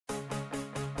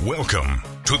Welcome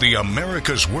to the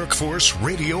America's Workforce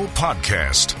Radio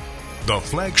Podcast, the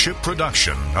flagship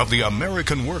production of the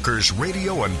American Workers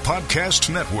Radio and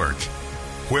Podcast Network,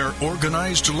 where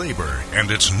organized labor and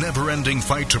its never-ending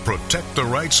fight to protect the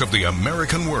rights of the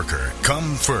American worker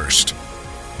come first.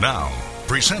 Now,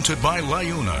 presented by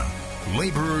LIUNA,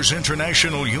 Laborers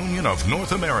International Union of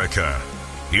North America.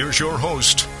 Here's your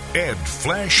host, Ed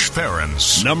Flash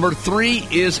Ferens. Number 3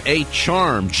 is a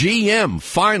charm. GM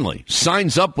finally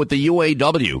signs up with the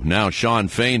UAW. Now, Shawn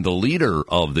Fain, the leader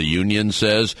of the union,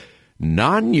 says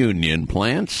non-union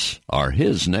plants are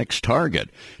his next target.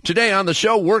 Today on the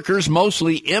show, workers,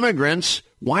 mostly immigrants.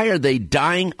 Why are they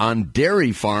dying on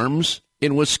dairy farms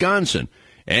in Wisconsin?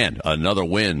 And another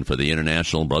win for the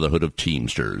International Brotherhood of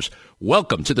Teamsters.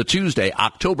 Welcome to the Tuesday,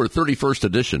 October 31st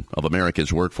edition of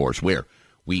America's Workforce, where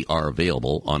we are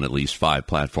available on at least 5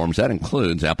 platforms. That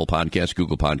includes Apple Podcasts,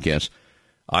 Google Podcasts,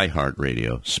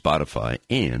 iHeartRadio, Spotify,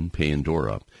 and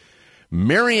Pandora.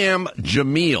 Maryam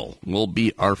Jameel will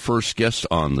be our first guest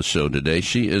on the show today.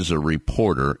 She is a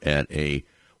reporter at a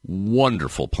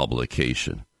wonderful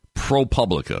publication.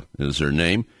 ProPublica is her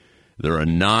name. They're a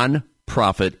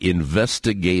non-profit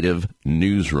investigative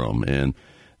newsroom, and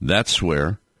that's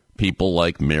where people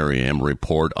like Maryam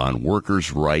report on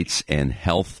workers' rights and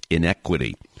health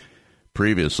inequity.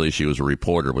 Previously, she was a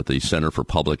reporter with the Center for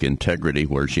Public Integrity,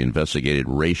 where she investigated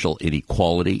racial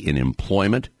inequality in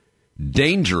employment,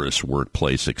 dangerous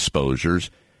workplace exposures,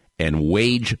 and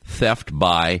wage theft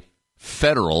by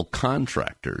federal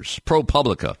contractors.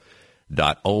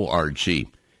 ProPublica.org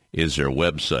is their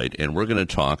website, and we're going to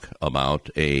talk about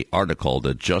an article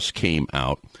that just came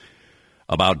out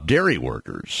about dairy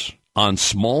workers on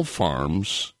small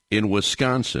farms in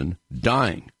Wisconsin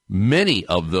dying. Many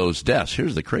of those deaths,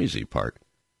 here's the crazy part,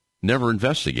 never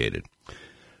investigated.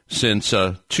 Since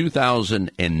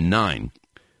 2009,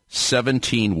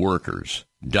 17 workers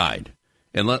died.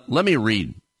 And let me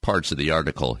read parts of the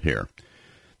article here.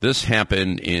 This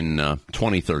happened in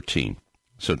 2013,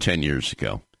 so 10 years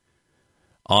ago.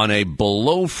 On a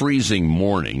below-freezing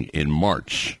morning in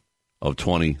March of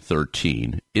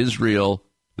 2013, Israel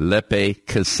Lepe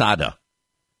Quesada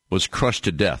was crushed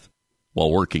to death while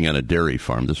working on a dairy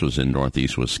farm. This was in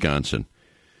northeast Wisconsin.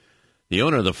 The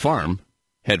owner of the farm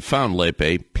had found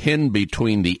Lepe pinned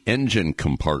between the engine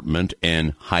compartment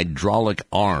and hydraulic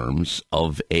arms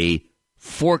of a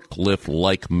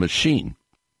forklift-like machine.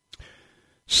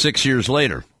 6 years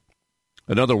later,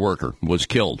 another worker was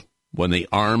killed when the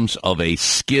arms of a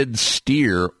skid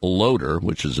steer loader,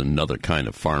 which is another kind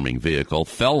of farming vehicle,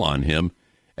 fell on him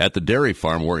at the dairy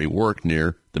farm where he worked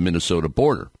near the Minnesota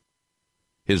border.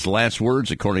 His last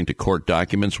words, according to court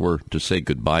documents, were to say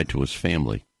goodbye to his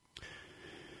family.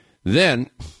 Then,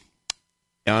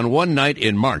 on one night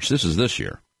in March, this is this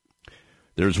year,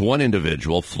 there's one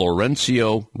individual,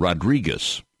 Florencio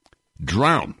Rodriguez,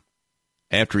 drowned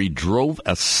after he drove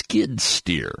a skid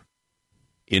steer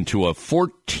into a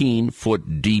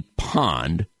 14-foot deep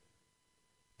pond,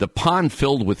 the pond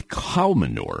filled with cow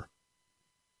manure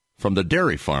from the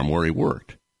dairy farm where he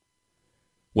worked.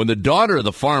 When the daughter of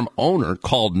the farm owner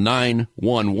called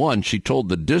 911, she told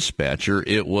the dispatcher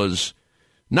it was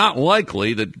not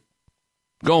likely that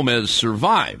Gomez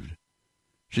survived.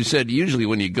 She said, usually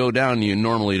when you go down, you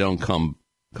normally don't come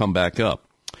back up.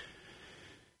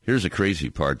 Here's the crazy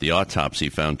part. The autopsy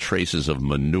found traces of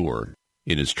manure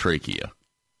in his trachea.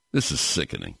 This is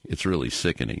sickening. It's really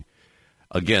sickening.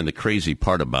 Again, the crazy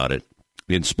part about it,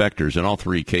 the inspectors in all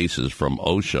 3 cases from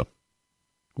OSHA,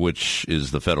 which is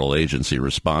the federal agency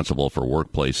responsible for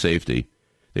workplace safety,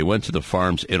 they went to the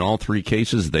farms. In all 3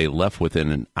 cases, they left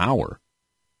within an hour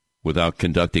without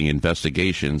conducting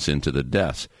investigations into the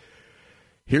deaths.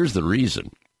 Here's the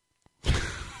reason.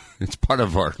 It's part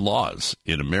of our laws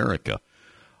in America.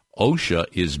 OSHA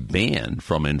is banned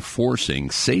from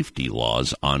enforcing safety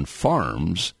laws on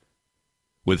farms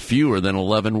with fewer than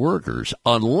 11 workers,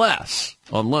 unless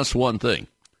one thing,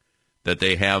 that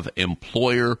they have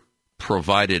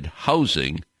employer-provided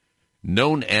housing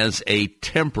known as a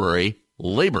temporary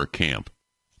labor camp.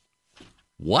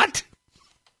 What?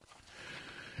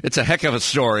 It's a heck of a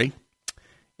story,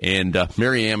 and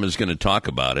Maryam is going to talk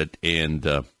about it, and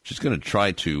she's going to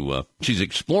try to, she's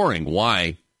exploring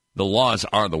why the laws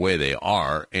are the way they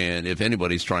are, and if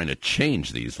anybody's trying to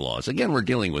change these laws. Again, we're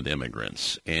dealing with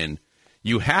immigrants, and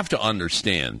you have to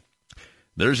understand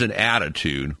there's an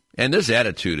attitude, and this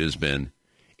attitude has been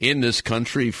in this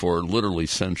country for literally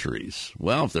centuries.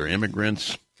 Well, if they're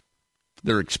immigrants,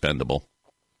 they're expendable.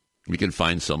 We can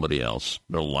find somebody else.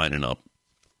 They're lining up.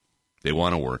 They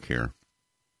want to work here.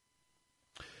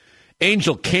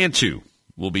 Angel Cantu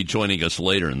will be joining us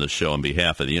later in the show on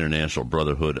behalf of the International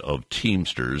Brotherhood of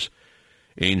Teamsters.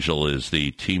 Angel is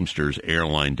the Teamsters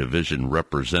Airline Division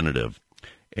representative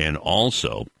and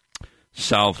also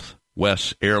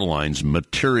Southwest Airlines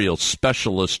Material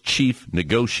Specialist Chief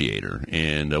Negotiator.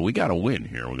 And we got a win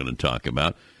here we're going to talk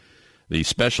about. The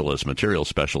material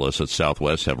specialists at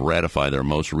Southwest have ratified their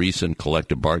most recent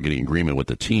collective bargaining agreement with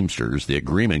the Teamsters. The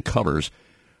agreement covers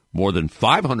more than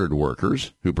 500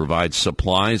 workers who provide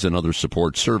supplies and other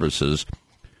support services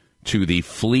to the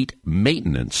fleet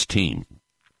maintenance team.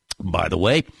 By the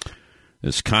way,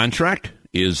 this contract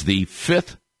is the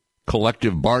fifth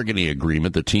collective bargaining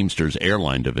agreement the Teamsters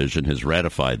Airline Division has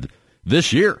ratified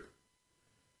this year,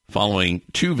 following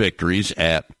two victories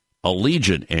at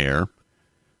Allegiant Air,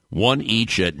 one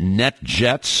each at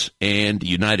NetJets and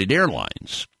United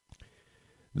Airlines.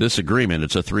 This agreement,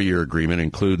 it's a 3-year agreement,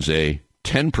 includes a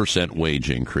 10% wage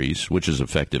increase, which is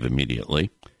effective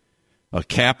immediately, a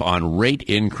cap on rate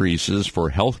increases for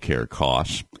health care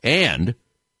costs, and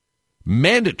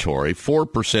mandatory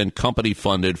 4%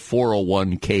 company-funded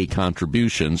 401k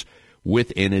contributions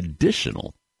with an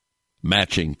additional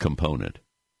matching component.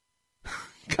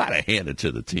 Gotta hand it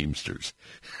to the Teamsters.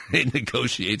 They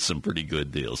negotiate some pretty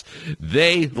good deals.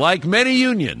 They, like many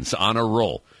unions, on a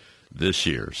roll this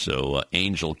year. So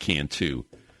Angel Cantu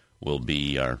will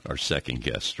be our second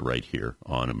guest right here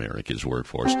on America's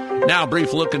Workforce. Now, a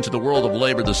brief look into the world of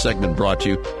labor. The segment brought to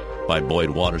you by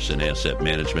Boyd Watterson Asset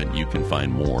Management. You can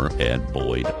find more at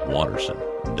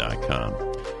BoydWatterson.com.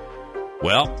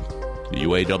 Well, the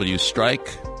UAW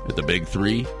strike at the Big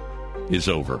Three is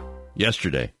over.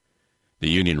 Yesterday,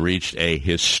 the union reached a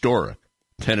historic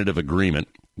tentative agreement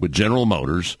with General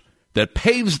Motors that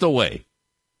paves the way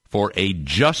for a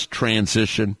just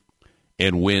transition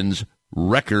and wins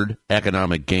record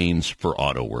economic gains for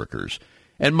auto workers.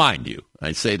 And mind you,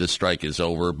 I say the strike is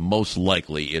over. Most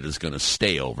likely it is going to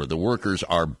stay over. The workers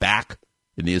are back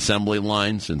in the assembly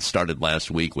lines and started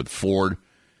last week with Ford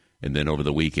and then over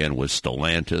the weekend with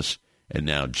Stellantis and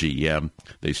now GM.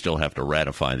 They still have to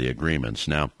ratify the agreements.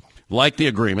 Now, like the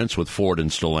agreements with Ford and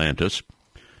Stellantis,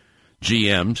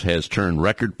 GM has turned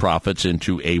record profits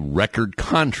into a record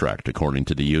contract, according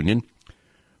to the union.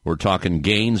 We're talking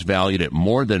gains valued at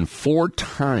more than 4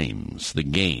 times the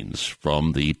gains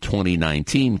from the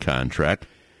 2019 contract.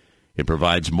 It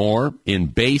provides more in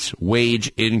base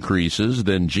wage increases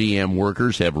than GM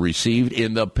workers have received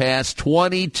in the past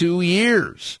 22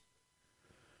 years.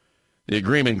 The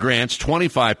agreement grants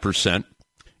 25%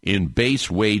 in base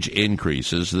wage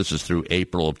increases. This is through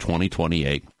April of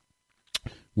 2028.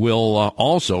 Will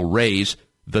also raise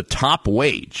the top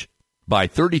wage by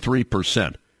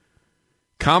 33%.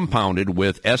 Compounded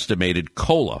with estimated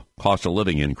COLA, cost of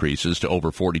living increases, to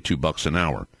over $42 an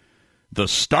hour. The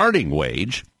starting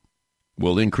wage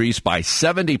will increase by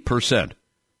 70%,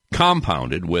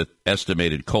 compounded with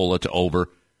estimated COLA to over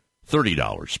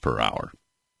 $30 per hour.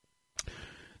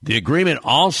 The agreement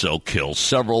also kills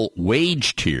several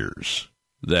wage tiers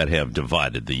that have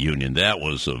divided the union. That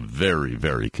was a very,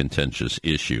 very contentious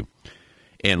issue.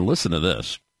 And listen to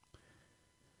this.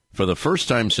 For the first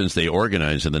time since they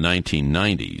organized in the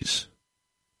 1990s,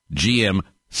 GM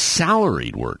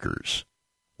salaried workers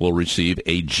will receive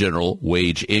a general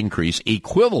wage increase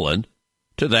equivalent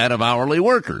to that of hourly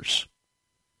workers.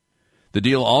 The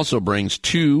deal also brings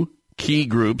 2 key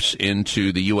groups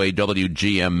into the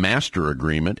UAW-GM master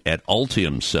agreement at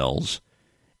Ultium Cells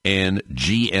and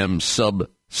GM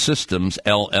Subsystems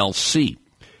LLC.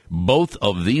 Both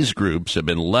of these groups have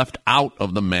been left out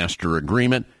of the master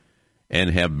agreement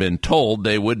and have been told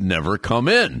they would never come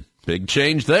in. Big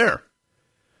change there.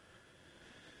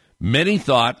 Many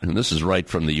thought, and this is right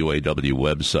from the UAW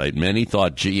website, many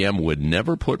thought GM would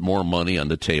never put more money on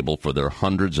the table for their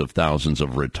hundreds of thousands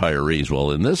of retirees.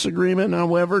 Well, in this agreement,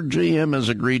 however, GM has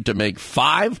agreed to make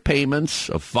 5 payments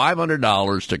of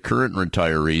 $500 to current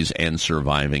retirees and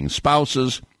surviving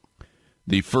spouses,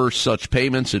 the first such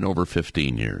payments in over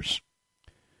 15 years.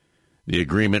 The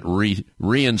agreement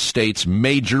reinstates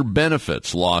major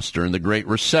benefits lost during the Great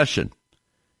Recession,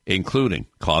 including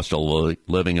cost of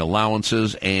living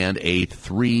allowances and a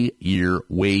 3-year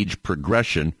wage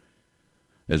progression,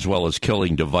 as well as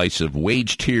killing divisive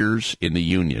wage tiers in the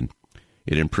union.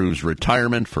 It improves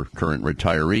retirement for current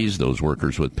retirees, those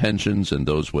workers with pensions, and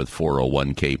those with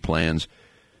 401k plans.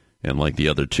 And like the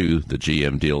other two, the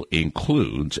GM deal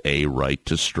includes a right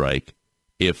to strike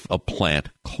if a plant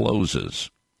closes.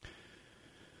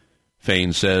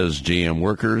 Fain says GM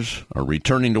workers are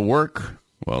returning to work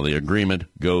while the agreement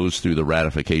goes through the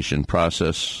ratification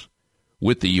process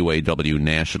with the UAW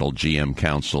National GM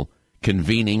Council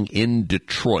convening in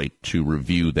Detroit to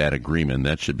review that agreement.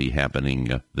 That should be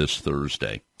happening this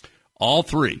Thursday. All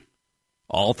three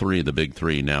of the big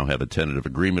three now have a tentative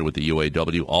agreement with the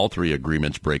UAW. All three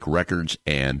agreements break records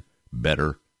and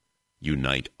better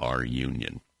unite our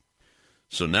union.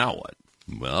 So now what?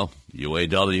 Well,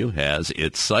 UAW has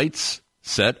its sights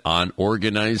set on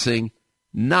organizing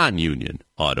non-union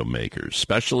automakers,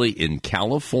 especially in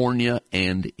California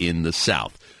and in the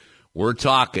South. We're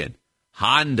talking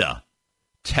Honda,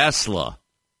 Tesla,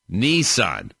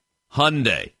 Nissan,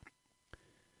 Hyundai.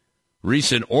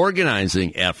 Recent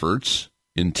organizing efforts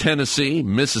in Tennessee,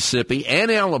 Mississippi,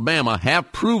 and Alabama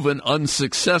have proven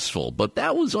unsuccessful, but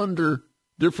that was under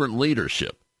different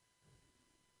leadership.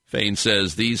 Fain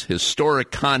says these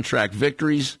historic contract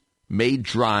victories may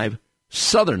drive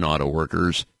Southern auto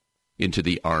workers into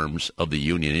the arms of the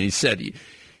union. And he said,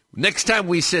 next time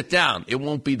we sit down, it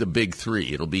won't be the big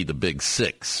three. It'll be the big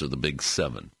six or the big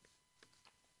seven.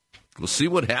 We'll see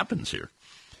what happens here.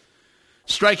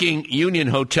 Striking union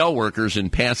hotel workers in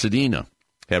Pasadena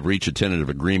have reached a tentative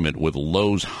agreement with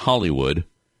Lowe's Hollywood,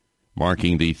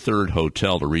 marking the third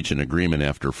hotel to reach an agreement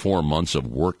after 4 months of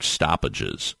work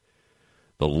stoppages.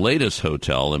 The latest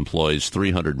hotel employs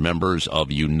 300 members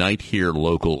of Unite Here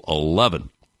Local 11.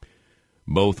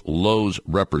 Both Lowe's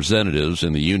representatives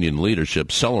and the union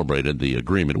leadership celebrated the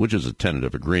agreement, which is a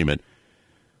tentative agreement.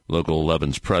 Local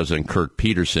 11's president, Kurt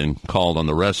Peterson, called on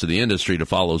the rest of the industry to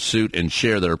follow suit and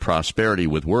share their prosperity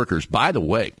with workers. By the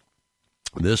way,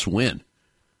 this win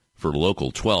for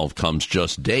Local 12 comes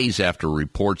just days after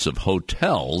reports of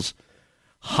hotels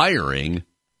hiring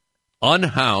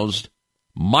unhoused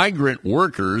migrant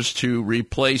workers to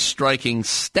replace striking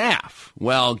staff.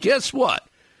 Well, guess what?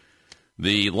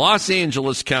 The Los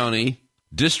Angeles County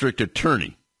District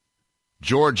Attorney,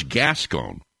 George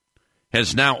Gascon,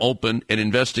 has now opened an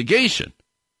investigation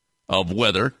of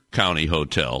whether county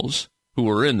hotels who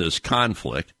are in this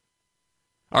conflict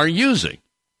are using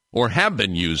or have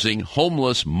been using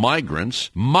homeless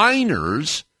migrants,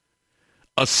 minors,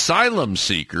 asylum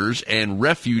seekers, and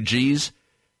refugees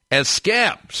as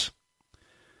scabs.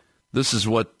 This is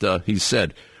what he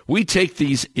said. We take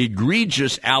these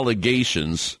egregious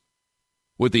allegations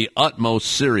with the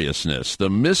utmost seriousness. The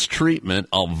mistreatment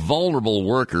of vulnerable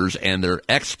workers and their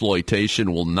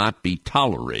exploitation will not be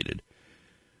tolerated.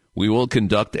 We will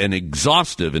conduct an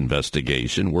exhaustive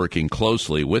investigation, working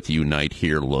closely with Unite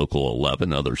Here Local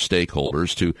 11, other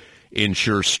stakeholders, to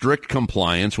ensure strict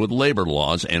compliance with labor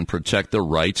laws and protect the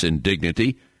rights and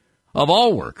dignity of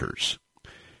all workers.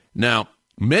 Now,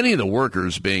 many of the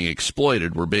workers being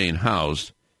exploited were being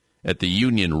housed at the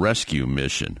Union Rescue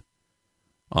Mission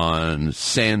on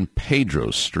San Pedro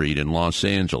Street in Los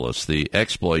Angeles. The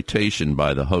exploitation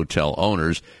by the hotel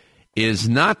owners is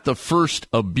not the first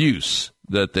abuse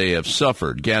that they have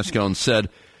suffered. Gascon said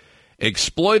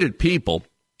exploited people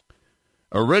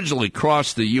originally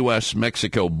crossed the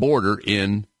U.S.-Mexico border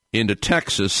into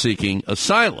Texas seeking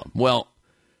asylum. Well,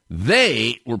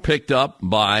 they were picked up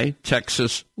by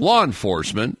Texas law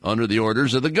enforcement under the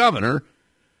orders of the governor,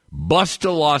 bused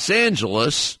to Los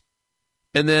Angeles,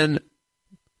 and then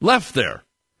left there.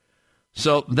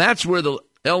 So that's where the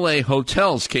L.A.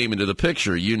 hotels came into the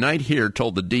picture. Unite Here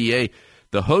told the DA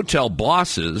the hotel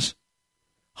bosses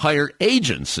hire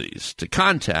agencies to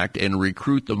contact and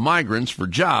recruit the migrants for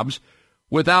jobs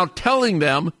without telling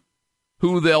them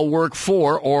who they'll work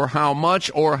for or how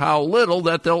much or how little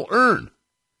that they'll earn,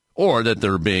 or that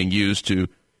they're being used to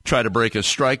try to break a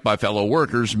strike by fellow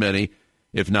workers, many,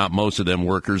 if not most of them,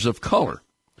 workers of color.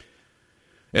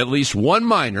 At least one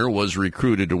minor was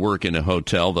recruited to work in a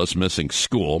hotel, thus missing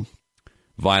school,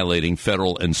 violating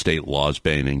federal and state laws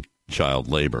banning child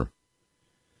labor.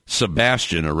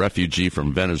 Sebastian, a refugee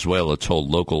from Venezuela, told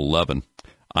Local 11,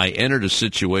 I entered a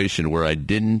situation where I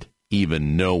didn't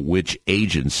even know which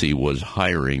agency was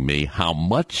hiring me, how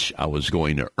much I was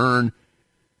going to earn,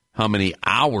 how many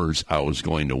hours I was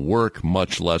going to work,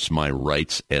 much less my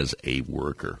rights as a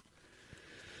worker.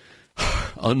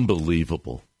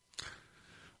 Unbelievable.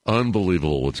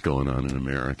 Unbelievable what's going on in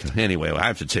America. Anyway, I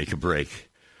have to take a break.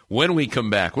 When we come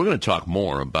back, we're going to talk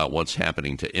more about what's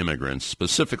happening to immigrants,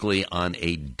 specifically on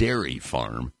a dairy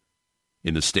farm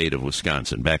in the state of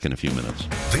Wisconsin. Back in a few minutes.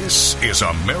 This is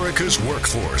America's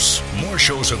Workforce. More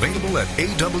shows available at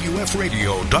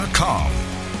awfradio.com.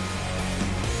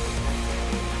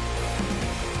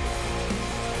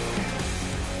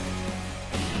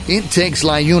 It takes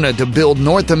LiUNA to build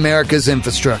North America's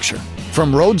infrastructure.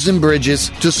 From roads and bridges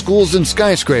to schools and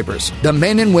skyscrapers, the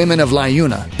men and women of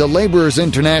LIUNA, the Laborers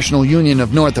International Union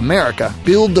of North America,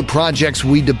 build the projects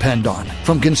we depend on.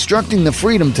 From constructing the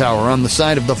Freedom Tower on the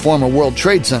site of the former World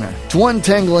Trade Center to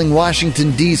untangling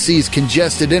Washington, D.C.'s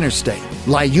congested interstate,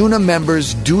 LIUNA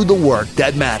members do the work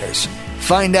that matters.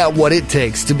 Find out what it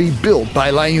takes to be built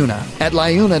by LIUNA at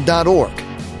liuna.org.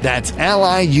 That's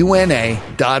liuna.org.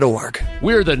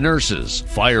 We're the nurses,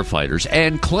 firefighters,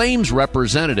 and claims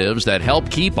representatives that help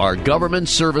keep our government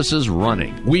services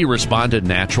running. We respond to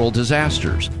natural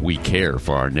disasters. We care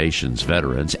for our nation's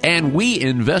veterans, and we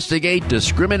investigate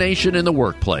discrimination in the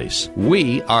workplace.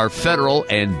 We are federal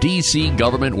and D.C.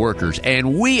 government workers,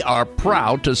 and we are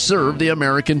proud to serve the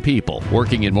American people.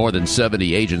 Working in more than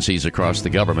 70 agencies across the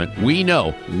government, we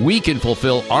know we can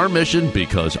fulfill our mission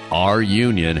because our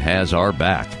union has our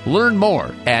back. Learn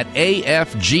more at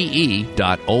afge.org.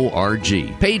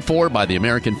 Paid for by the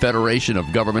American Federation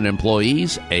of Government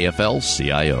Employees,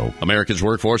 AFL-CIO. America's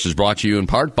Workforce is brought to you in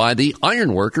part by the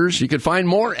Iron Workers. You can find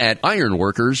more at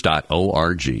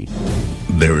ironworkers.org.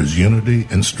 There is unity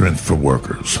and strength for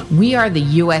workers. We are the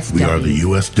USW. We are the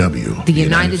USW. The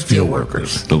United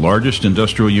Steelworkers. The largest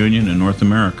industrial union in North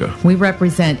America. We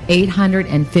represent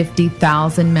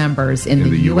 850,000 members in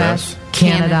the U.S.,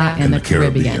 Canada, and the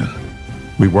Caribbean.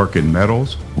 We work in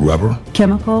metals, rubber,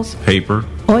 chemicals, paper,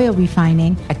 oil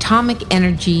refining, atomic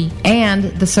energy, and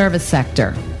the service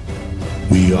sector.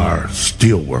 We are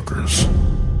steelworkers,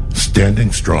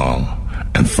 standing strong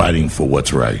and fighting for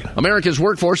what's right. America's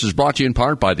Workforce is brought to you in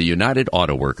part by the United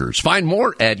Auto Workers. Find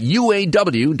more at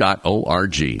uaw.org.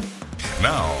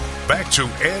 Now, back to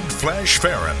Ed Flash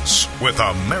Ferens with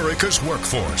America's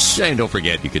Workforce. And don't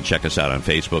forget, you can check us out on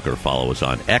Facebook or follow us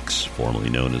on X,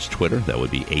 formerly known as Twitter. That would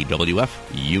be AWF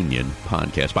Union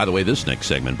Podcast. By the way, this next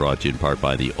segment brought to you in part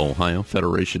by the Ohio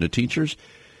Federation of Teachers.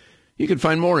 You can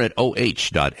find more at oh.aft.org.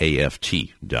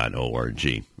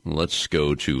 Let's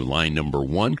go to line number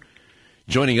one.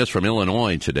 Joining us from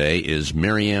Illinois today is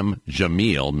Maryam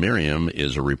Jameel. Maryam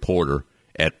is a reporter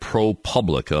at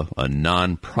ProPublica, a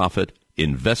nonprofit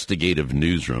investigative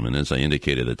newsroom. And as I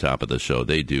indicated at the top of the show,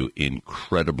 they do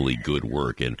incredibly good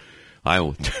work. And I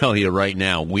will tell you right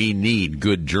now, we need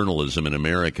good journalism in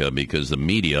America because the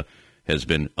media has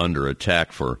been under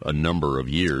attack for a number of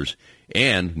years.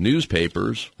 And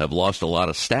newspapers have lost a lot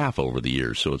of staff over the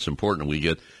years. So it's important we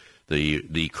get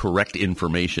the correct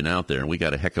information out there. And we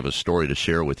got a heck of a story to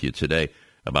share with you today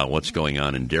about what's going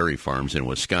on in dairy farms in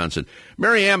Wisconsin.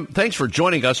 Maryam, thanks for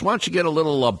joining us. Why don't you get a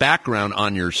little background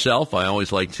on yourself? I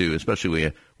always like to,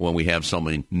 especially when we have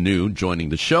someone new joining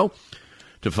the show,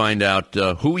 to find out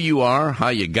who you are, how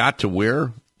you got to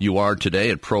where you are today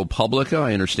at ProPublica.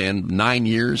 I understand 9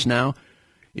 years now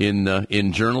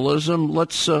in journalism.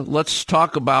 Let's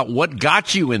talk about what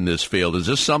got you in this field. Is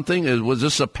this something? Was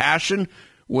this a passion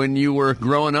when you were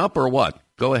growing up, or what?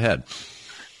 Go ahead.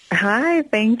 Hi,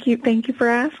 thank you for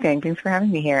asking. Thanks for having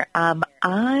me here.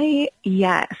 I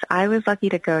was lucky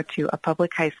to go to a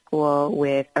public high school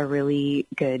with a really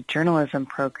good journalism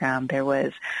program. There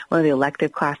was one of the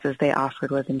elective classes they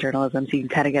offered was in journalism, so you can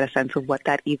kind of get a sense of what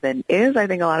that even is. I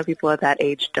think a lot of people at that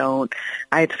age don't.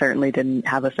 I certainly didn't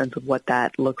have a sense of what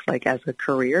that looks like as a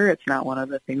career. It's not one of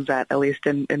the things that, at least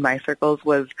in my circles,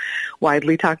 was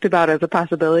widely talked about as a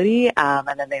possibility. And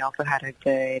then they also had a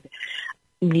good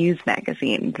news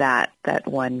magazine that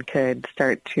one could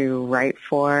start to write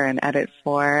for and edit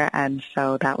for, and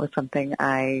so that was something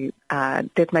I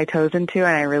dipped my toes into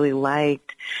and I really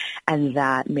liked, and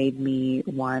that made me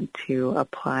want to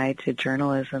apply to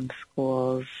journalism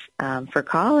schools for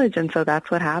college, and so that's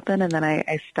what happened, and then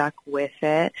I stuck with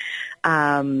it.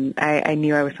 I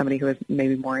knew I was somebody who was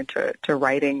maybe more into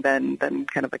writing than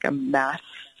kind of like a math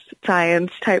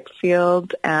science type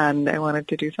field, and I wanted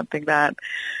to do something that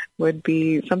would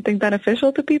be something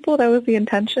beneficial to people. That was the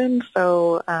intention.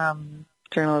 So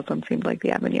journalism seemed like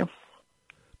the avenue.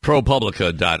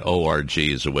 ProPublica.org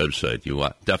is a website. You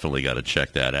definitely got to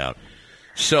check that out.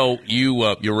 So you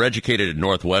were educated at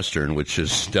Northwestern, which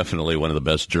is definitely one of the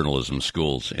best journalism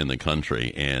schools in the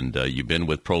country. And you've been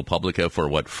with ProPublica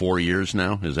for, 4 years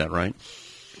now? Is that right?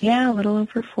 Yeah, a little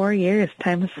over 4 years.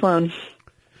 Time has flown.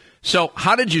 So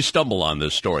how did you stumble on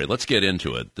this story? Let's get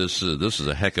into it. This is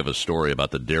a heck of a story about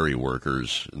the dairy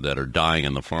workers that are dying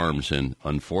on the farms, and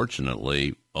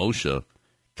unfortunately, OSHA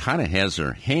kind of has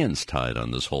their hands tied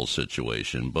on this whole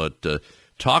situation. But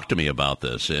talk to me about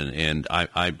this. And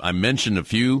I mentioned a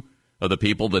few of the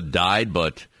people that died,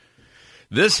 but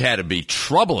this had to be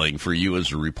troubling for you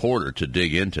as a reporter to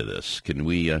dig into this. Can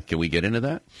we get into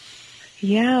that?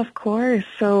 Yeah, of course.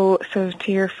 So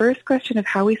to your first question of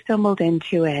how we stumbled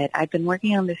into it, I've been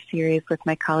working on this series with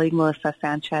my colleague Melissa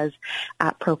Sanchez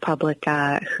at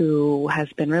ProPublica, who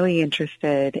has been really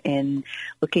interested in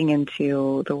looking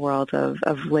into the world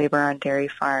of labor on dairy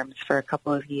farms for a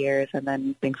couple of years, and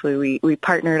then thankfully we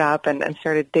partnered up and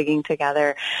started digging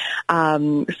together.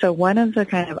 So one of the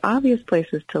kind of obvious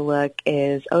places to look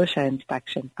is OSHA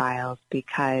inspection files,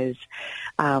 because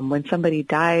when somebody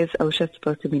dies, OSHA is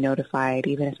supposed to be notified,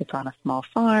 even if it's on a small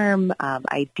farm.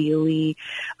 Ideally,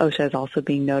 OSHA is also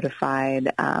being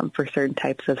notified for certain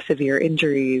types of severe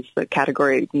injuries. The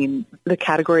category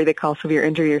they call severe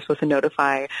injury, you're supposed to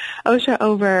notify OSHA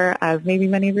over, as maybe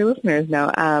many of your listeners know,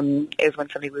 is when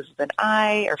somebody loses an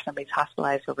eye, or if somebody's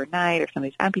hospitalized overnight, or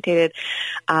somebody's amputated.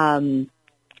 And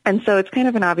so it's kind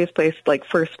of an obvious place, like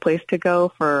first place to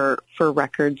go for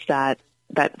records that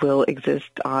will exist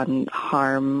on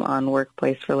harm, on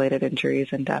workplace-related injuries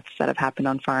and deaths that have happened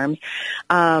on farms.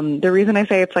 The reason I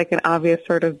say it's like an obvious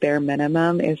sort of bare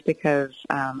minimum is because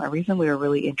a reason we were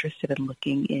really interested in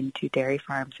looking into dairy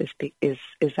farms is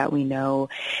that we know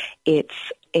it's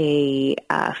a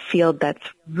field that's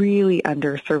really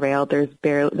under-surveilled.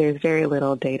 There's very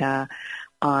little data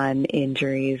on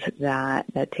injuries that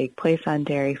take place on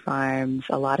dairy farms.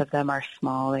 A lot of them are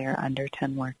small. They are under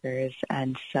 10 workers,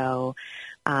 and so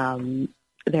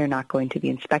they're not going to be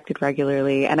inspected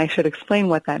regularly. And I should explain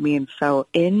what that means. So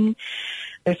there's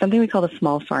something we call the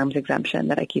small farms exemption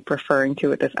that I keep referring to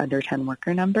with this under 10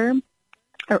 worker number,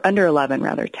 or under 11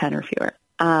 rather, 10 or fewer.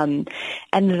 And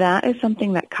that is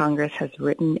something that Congress has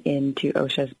written into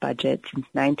OSHA's budget since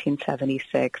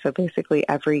 1976. So basically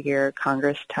every year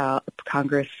Congress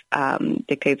dictates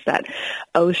that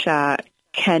OSHA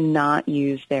cannot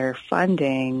use their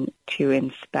funding to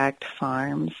inspect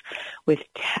farms with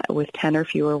 10 or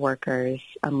fewer workers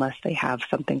unless they have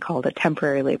something called a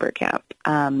temporary labor camp.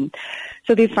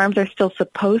 So these farms are still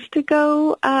supposed to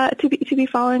go to be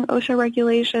following OSHA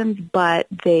regulations, but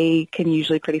they can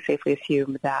usually pretty safely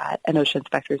assume that an OSHA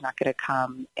inspector is not going to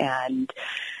come and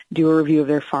do a review of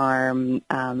their farm,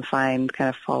 find kind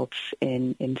of faults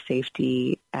in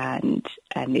safety, and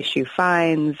issue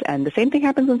fines. And the same thing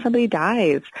happens when somebody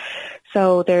dies.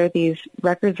 So there are these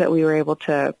records that we were able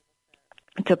to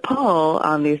pull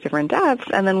on these different deaths.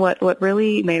 And then what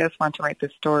really made us want to write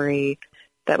this story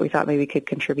that we thought maybe could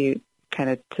contribute kind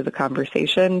of to the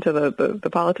conversation, to the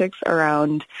politics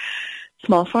around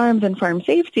small farms and farm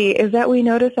safety, is that we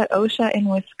noticed that OSHA in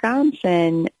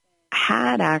Wisconsin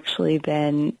had actually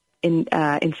been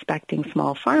inspecting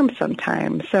small farms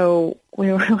sometimes. So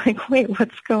we were like, wait,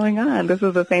 what's going on? This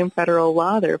is the same federal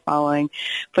law they're following,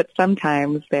 but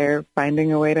sometimes they're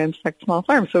finding a way to inspect small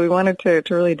farms. So we wanted to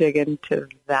really dig into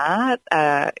that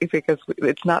because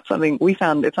it's not something we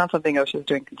found. It's not something OSHA is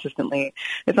doing consistently.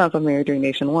 It's not something they're doing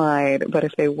nationwide. But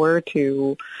if they were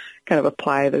to kind of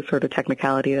apply the sort of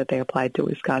technicality that they applied to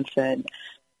Wisconsin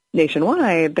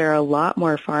nationwide, there are a lot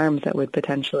more farms that would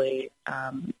potentially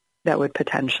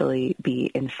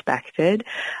be inspected,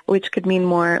 which could mean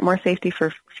more safety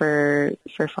for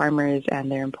farmers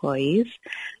and their employees.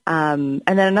 And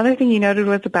then another thing you noted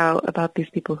was about these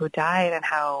people who died and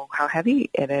how heavy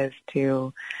it is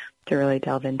to really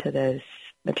delve into this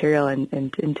material and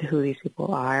into who these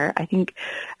people are. I think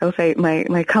I will say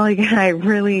my colleague and I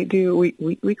really do.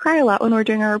 We cry a lot when we're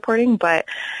doing our reporting, but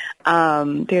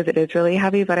because it is really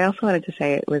heavy. But I also wanted to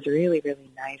say it was really,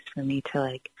 really nice for me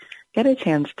to get a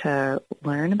chance to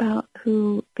learn about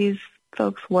who these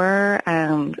folks were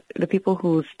and the people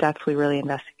whose deaths we really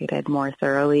investigated more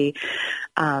thoroughly.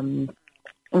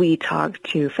 We talked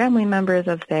to family members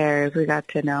of theirs. We got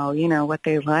to know, what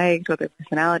they liked, what their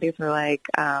personalities were like.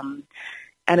 And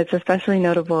it's especially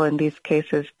notable in these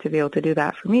cases to be able to do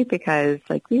that for me because,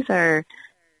 these are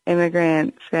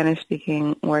immigrant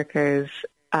Spanish-speaking workers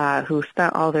who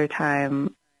spent all their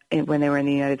time when they were in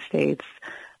the United States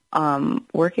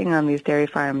working on these dairy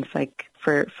farms.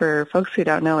 For folks who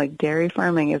don't know, dairy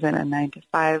farming isn't a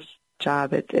 9-to-5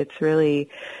 job. It's really,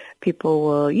 people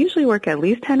will usually work at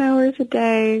least 10 hours a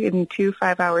day in 2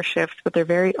 5-hour shifts, but they're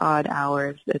very odd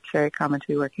hours. It's very common to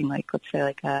be working let's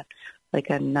say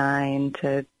a 9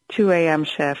 to 2 a.m.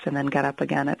 shift and then get up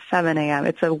again at 7 a.m.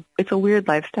 It's a weird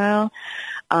lifestyle.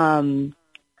 And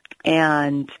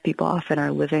people often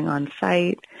are living on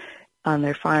site on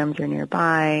their farms or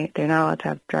nearby. They're not allowed to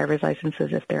have driver's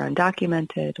licenses if they're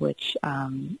undocumented, which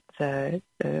the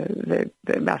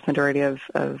vast majority of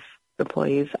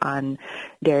employees on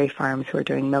dairy farms who are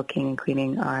doing milking and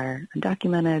cleaning are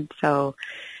undocumented. So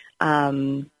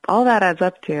all that adds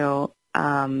up to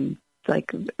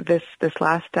this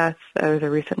last death. There was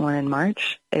a recent one in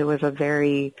March. It was a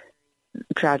very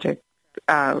tragic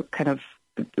kind of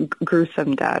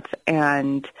gruesome deaths.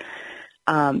 And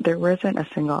there wasn't a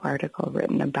single article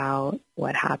written about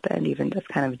what happened, even just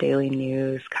kind of daily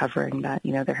news covering that,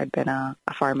 there had been a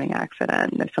farming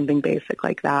accident or something basic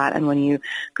like that. And when you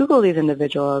Google these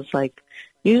individuals,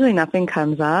 usually nothing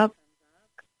comes up.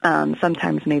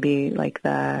 Sometimes maybe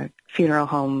the funeral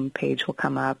home page will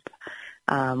come up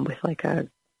with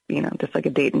just a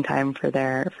date and time for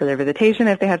their visitation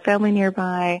if they had family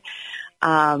nearby.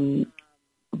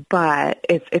 But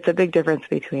it's a big difference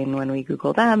between when we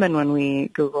Google them and when we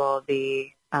Google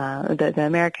the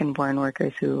American-born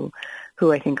workers who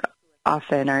I think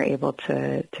often are able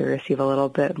to receive a little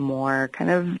bit more kind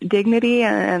of dignity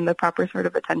and the proper sort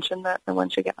of attention that one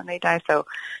should get when they die. So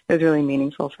it was really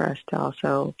meaningful for us to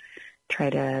also try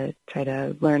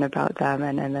to learn about them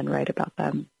and then write about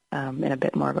them in a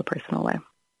bit more of a personal way.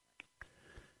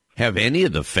 Have any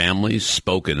of the families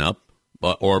spoken up,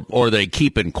 or they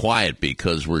keeping quiet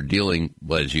because we're dealing,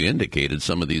 as you indicated,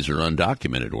 some of these are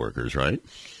undocumented workers, right?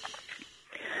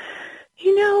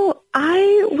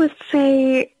 I would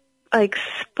say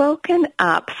spoken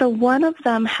up. So one of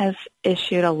them has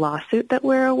issued a lawsuit that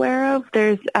we're aware of.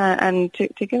 There's, and to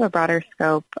give a broader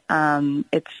scope,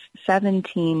 it's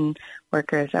 17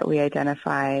 workers that we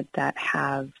identified that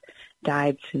have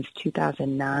died since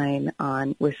 2009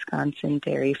 on Wisconsin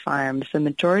dairy farms. The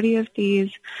majority of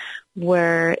these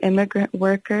were immigrant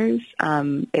workers.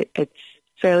 It's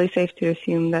fairly safe to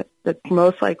assume that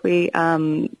most likely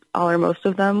all or most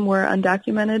of them were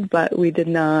undocumented, but we did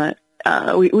not.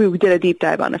 We did a deep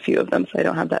dive on a few of them, so I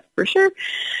don't have that for sure.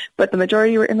 But the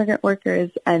majority were immigrant workers,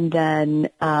 and then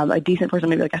a decent portion,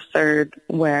 maybe a third,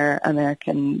 were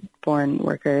American-born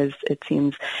workers, it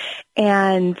seems.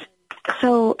 And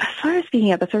so as far as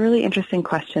speaking up, that's a really interesting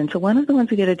question. So one of the ones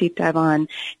we did a deep dive on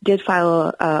did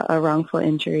file a wrongful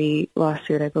injury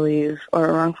lawsuit, I believe, or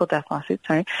a wrongful death lawsuit,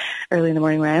 early in the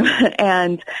morning where I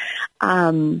am.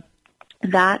 And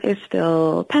that is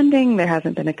still pending. There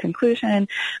hasn't been a conclusion.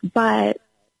 But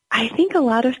I think a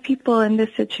lot of people in this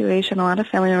situation, a lot of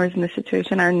family members in this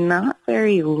situation are not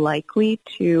very likely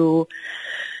to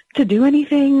do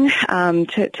anything,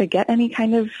 to get any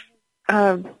kind of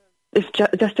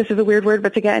justice is a weird word,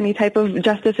 but to get any type of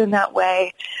justice in that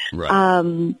way.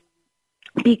 Right.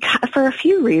 Because for a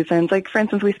few reasons. For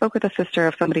instance, we spoke with a sister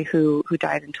of somebody who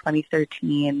died in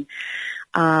 2013.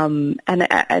 And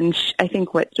I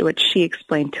think what she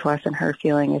explained to us and her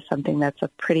feeling is something that's a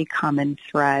pretty common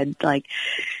thread.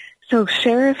 So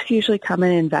sheriffs usually come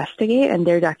and investigate, and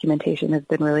their documentation has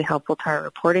been really helpful to our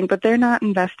reporting, but they're not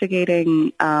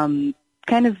investigating kind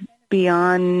of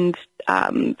beyond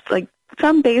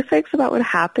some basics about what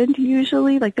happened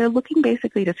usually. They're looking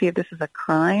basically to see if this is a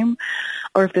crime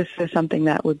or if this is something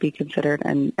that would be considered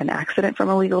an accident from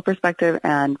a legal perspective,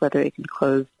 and whether they can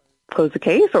close the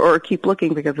case or keep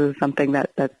looking because this is something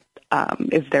that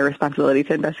is their responsibility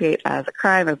to investigate as a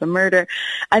crime, as a murder,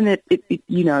 and that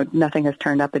nothing has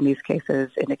turned up in these cases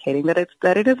indicating that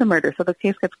it is a murder, so the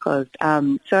case gets closed.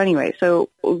 So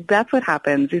that's what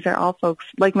happens. These are all folks,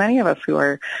 like many of us, who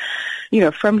are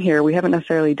from here. We haven't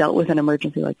necessarily dealt with an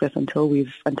emergency like this until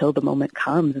the moment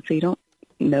comes, and so you don't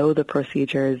know the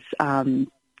procedures.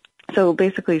 So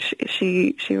basically,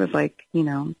 she was like,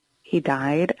 he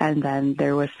died, and then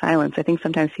there was silence. I think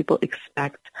sometimes people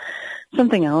expect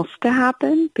something else to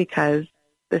happen because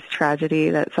this tragedy,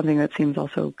 that's something that seems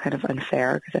also kind of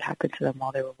unfair because it happened to them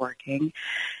while they were working.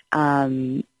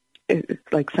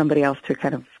 Like somebody else to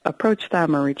kind of approach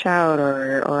them or reach out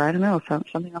or I don't know,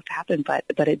 something else to happen,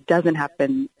 but it doesn't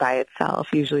happen by itself.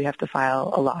 Usually you have to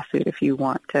file a lawsuit if you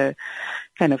want to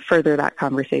kind of further that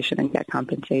conversation and get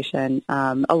compensation.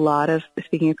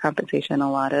 Speaking of compensation,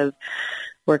 a lot of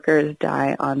workers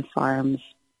die on farms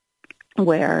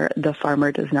where the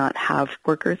farmer does not have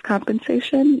workers'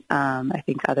 compensation. I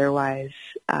think otherwise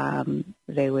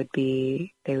they would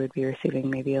be receiving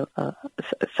maybe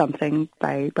something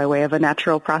by way of a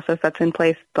natural process that's in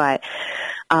place. But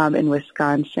in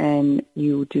Wisconsin,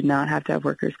 you do not have to have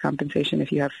workers' compensation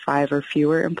if you have 5 or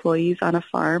fewer employees on a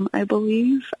farm, I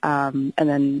believe. And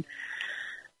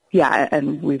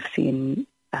we've seen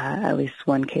at least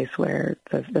one case where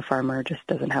the farmer just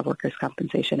doesn't have workers'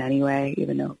 compensation anyway,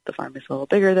 even though the farm is a little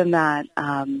bigger than that.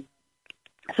 And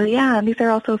these are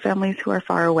also families who are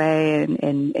far away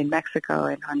in Mexico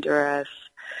and Honduras.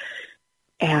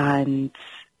 And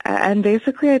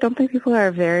basically, I don't think people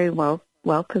are very well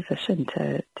positioned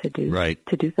to do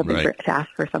something, to ask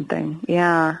for something.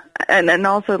 Yeah. And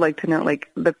also to note,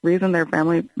 the reason their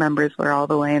family members were all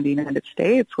the way in the United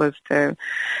States was to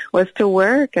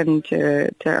work and to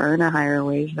earn a higher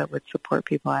wage that would support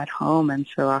people at home. And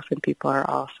so often people are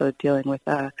also dealing with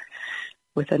a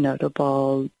with a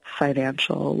notable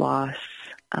financial loss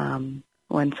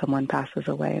when someone passes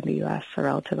away in the U.S., a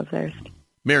relative of theirs.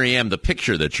 Maryam, the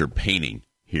picture that you're painting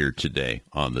here today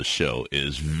on the show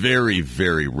is very,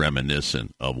 very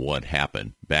reminiscent of what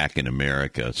happened back in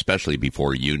America, especially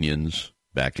before unions,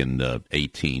 back in the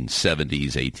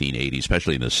 1870s, 1880s,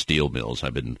 especially in the steel mills.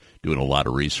 I've been doing a lot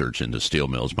of research into steel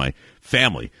mills. My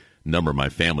family, a number of my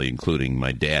family, including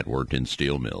my dad, worked in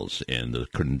steel mills, and the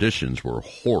conditions were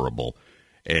horrible.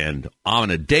 And on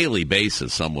a daily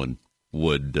basis, someone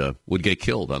would get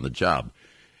killed on the job,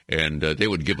 and they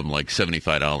would give them like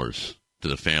 $75 to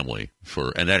the family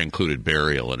and that included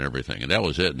burial and everything, and that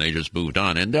was it. And they just moved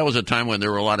on. And that was a time when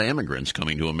there were a lot of immigrants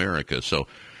coming to America. So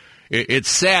it's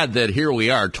sad that here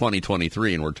we are,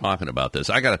 2023, and we're talking about this.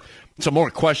 I got some more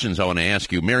questions I want to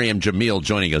ask you. Maryam Jameel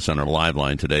joining us on our live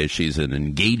line today. She's an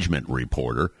engagement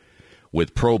reporter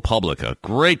with ProPublica.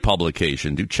 Great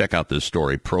publication. Do check out this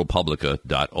story,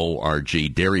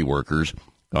 ProPublica.org. Dairy workers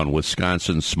on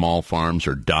Wisconsin's small farms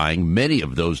are dying. Many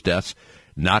of those deaths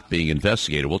not being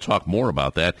investigated. We'll talk more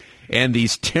about that. And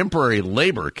these temporary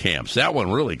labor camps, that one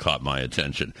really caught my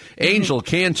attention. Angel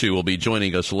Cantu will be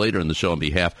joining us later in the show on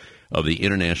behalf of the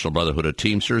International Brotherhood of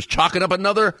Teamsters, chalking up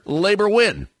another labor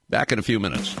win. Back in a few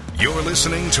minutes. You're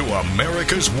listening to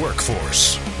America's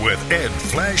Workforce with Ed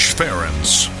Flash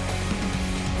Ferens.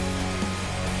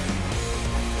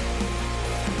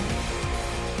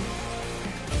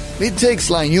 It takes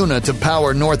LiUNA to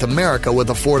power North America with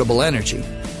affordable energy.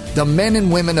 The men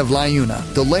and women of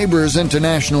LiUNA, the Laborers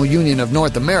International Union of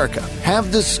North America,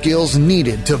 have the skills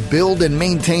needed to build and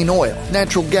maintain oil,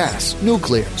 natural gas,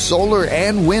 nuclear, solar,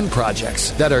 and wind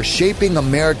projects that are shaping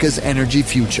America's energy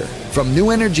future. From new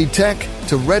energy tech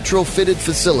to retrofitted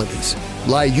facilities,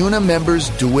 LiUNA members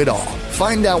do it all.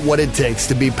 Find out what it takes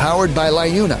to be powered by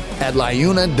LiUNA at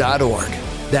liuna.org.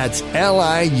 That's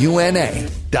LIUNA.org.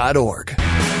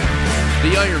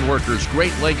 The Iron Workers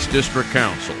Great Lakes District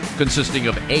Council, consisting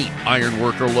of 8 iron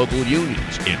worker local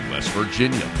unions in West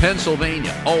Virginia,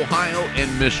 Pennsylvania, Ohio,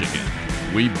 and Michigan.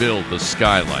 We build the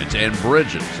skylines and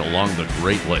bridges along the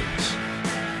Great Lakes.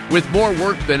 With more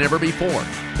work than ever before,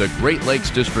 the Great Lakes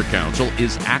District Council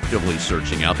is actively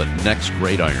searching out the next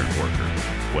great iron worker,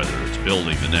 whether it's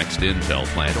building the next Intel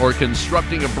plant or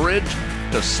constructing a bridge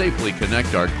to safely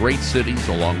connect our great cities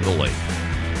along the lake.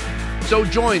 So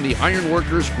join the Iron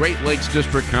Workers Great Lakes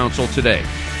District Council today.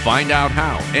 Find out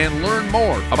how and learn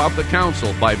more about the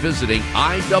council by visiting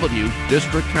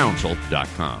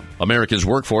iwdistrictcouncil.com. America's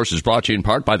Workforce is brought to you in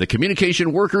part by the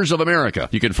Communication Workers of America.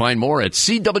 You can find more at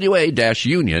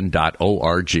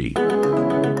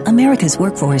cwa-union.org. America's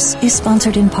Workforce is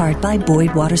sponsored in part by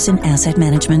Boyd Watterson Asset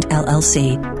Management,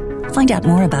 LLC. Find out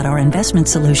more about our investment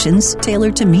solutions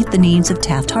tailored to meet the needs of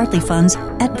Taft-Hartley funds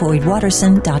at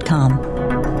boydwatterson.com.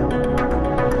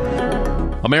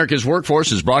 America's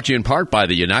Workforce is brought to you in part by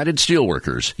the United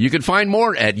Steelworkers. You can find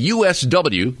more at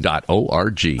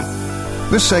usw.org.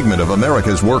 This segment of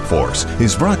America's Workforce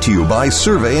is brought to you by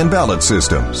Survey and Ballot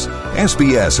Systems.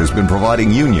 SBS has been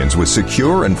providing unions with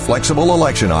secure and flexible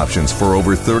election options for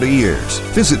over 30 years.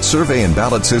 Visit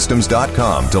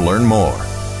surveyandballotsystems.com to learn more.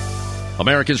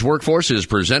 America's Workforce is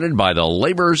presented by the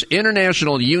Laborers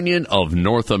International Union of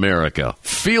North America.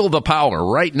 Feel the power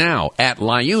right now at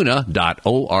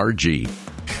liuna.org.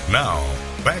 Now,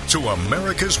 back to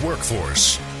America's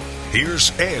Workforce.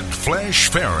 Here's Ed Flash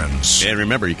Ferens. And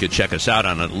remember, you can check us out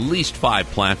on at least 5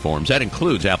 platforms. That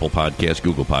includes Apple Podcasts,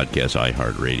 Google Podcasts,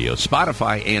 iHeartRadio,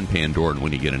 Spotify, and Pandora. And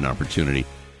when you get an opportunity,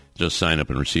 just sign up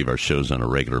and receive our shows on a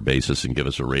regular basis and give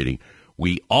us a rating.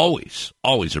 We always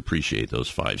appreciate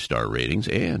those 5-star ratings,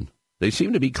 and they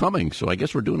seem to be coming, so I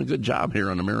guess we're doing a good job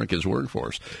here on America's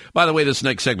Workforce. By the way, this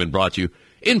next segment brought to you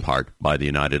in part by the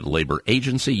United Labor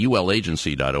Agency,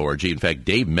 ulagency.org. In fact,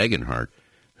 Dave Meganhart,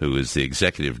 who is the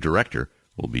executive director,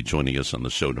 will be joining us on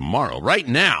the show tomorrow. Right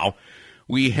now,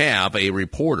 we have a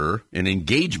reporter, an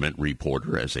engagement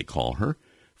reporter, as they call her,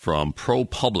 from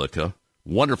ProPublica,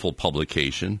 wonderful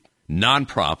publication,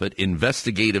 nonprofit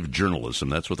investigative journalism.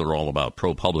 That's what they're all about,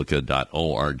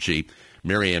 ProPublica.org.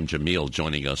 Maryam Jameel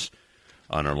joining us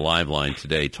on our live line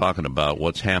today, talking about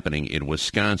what's happening in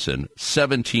Wisconsin.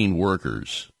 17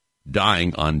 workers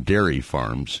dying on dairy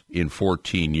farms in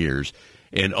 14 years.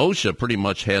 And OSHA pretty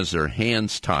much has their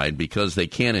hands tied because they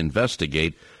can't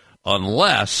investigate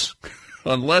unless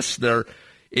they're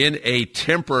in a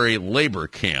temporary labor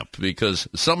camp, because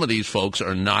some of these folks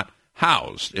are not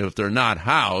housed. If they're not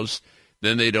housed,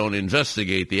 then they don't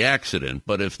investigate the accident.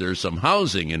 But if there's some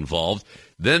housing involved,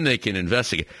 then they can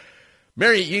investigate.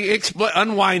 Mary, you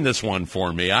unwind this one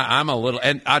for me. I'm a little,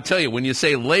 and I'll tell you, when you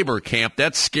say labor camp,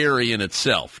 that's scary in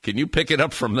itself. Can you pick it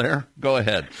up from there? Go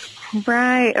ahead.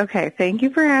 Right. Okay. Thank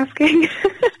you for asking.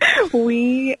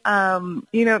 We,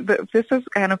 this is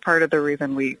kind of part of the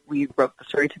reason we wrote the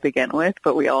story to begin with,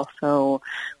 but we also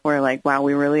were like, wow,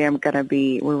 we're really going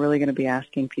to be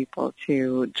asking people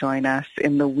to join us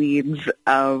in the weeds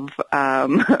of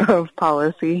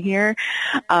policy here.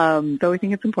 Though we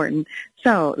think it's important.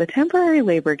 So the temporary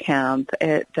labor camp,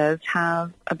 it does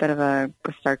have a bit of a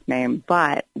stark name,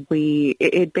 but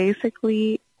it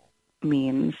basically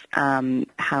means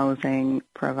housing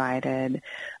provided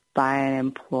by an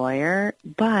employer,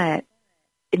 but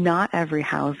not every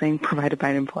housing provided by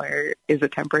an employer is a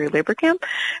temporary labor camp.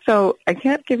 So I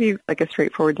can't give you like a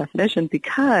straightforward definition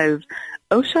because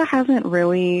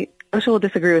OSHA will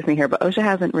disagree with me here, but OSHA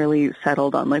hasn't really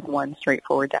settled on like one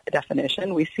straightforward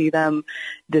definition. We see them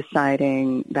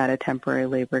deciding that a temporary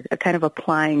labor, kind of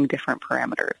applying different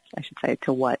parameters, I should say,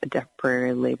 to what a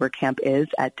temporary labor camp is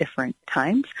at different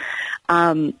times.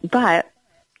 But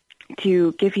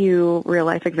to give you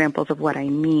real-life examples of what I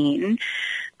mean,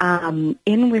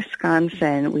 in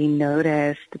Wisconsin, we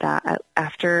noticed that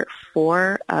after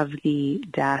 4 of the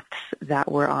deaths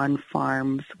that were on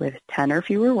farms with 10 or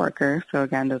fewer workers, so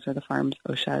again, those are the farms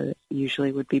OSHA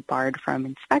usually would be barred from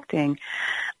inspecting,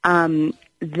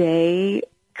 they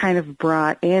kind of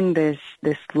brought in this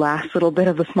last little bit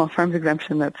of the small farms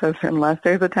exemption that says unless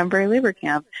there's a temporary labor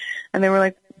camp, and they were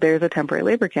like, there's a temporary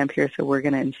labor camp here, so we're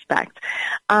going to inspect.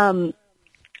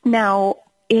 Now,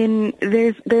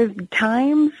 there's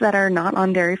times that are not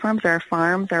on dairy farms. There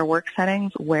are work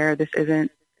settings where this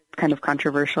isn't kind of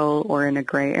controversial or in a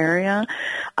gray area.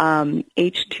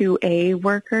 H-2A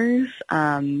workers,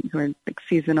 who are like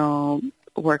seasonal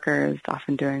workers,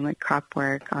 often doing like crop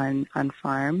work on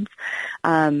farms,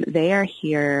 they are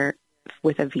here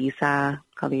with a visa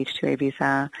called the H-2A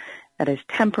visa that is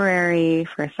temporary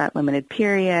for a set limited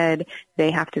period. They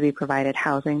have to be provided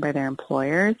housing by their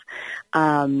employers.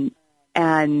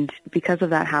 And because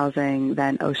of that housing,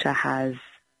 then OSHA has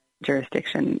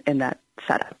jurisdiction in that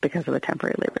setup because of a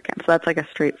temporary labor camp. So that's like a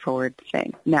straightforward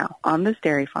thing. Now, on these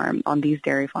dairy farms,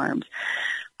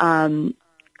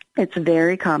 it's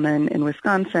very common in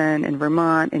Wisconsin, in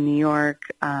Vermont, in New York,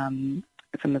 some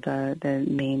of the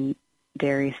main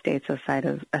dairy states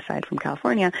aside from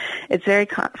California. It's very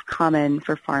common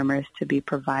for farmers to be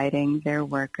providing their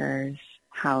workers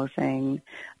housing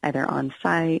either on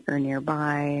site or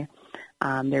nearby.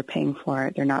 They're paying for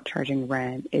it. They're not charging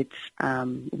rent. It's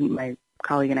my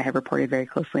colleague and I have reported very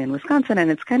closely in Wisconsin,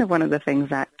 and it's kind of one of the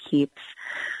things that keeps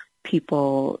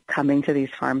people coming to these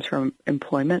farms from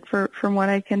employment. From what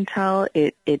I can tell,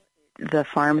 the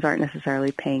farms aren't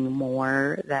necessarily paying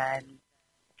more than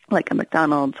like a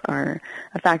McDonald's or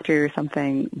a factory or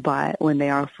something, but when they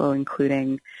are also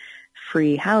including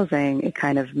free housing, it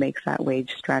kind of makes that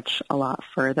wage stretch a lot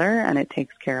further, and it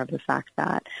takes care of the fact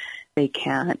that they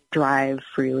can't drive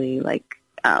freely. Like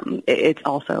it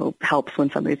also helps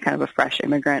when somebody's kind of a fresh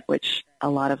immigrant, which a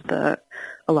lot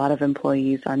of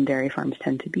employees on dairy farms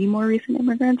tend to be more recent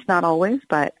immigrants. Not always,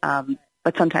 but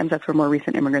sometimes that's where more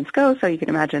recent immigrants go. So you can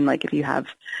imagine, like, if you have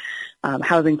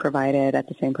housing provided at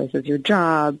the same place as your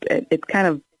job, it kind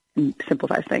of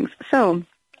simplifies things. So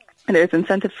there's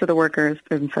incentives for the workers,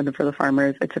 there's incentive for the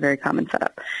farmers. It's a very common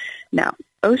setup. Now,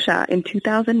 OSHA in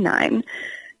 2009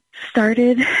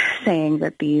 started saying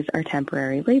that these are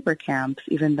temporary labor camps,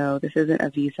 even though this isn't a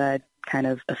visa kind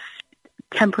of a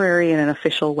temporary in an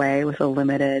official way with a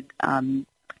limited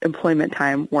employment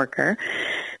time worker,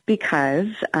 because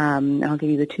I'll give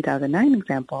you the 2009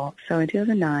 example. So in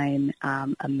 2009,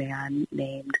 a man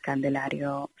named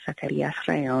Candelario Zacarias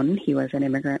Rayon, he was an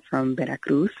immigrant from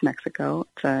Veracruz, Mexico,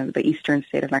 the eastern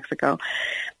state of Mexico.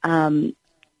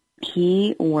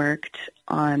 He worked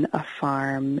on a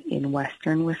farm in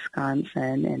western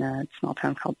Wisconsin in a small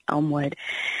town called Elmwood.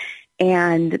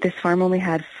 And this farm only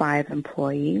had 5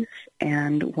 employees.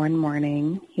 And one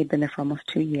morning, he'd been there for almost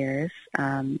 2 years.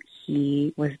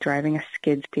 He was driving a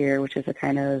skid steer, which is a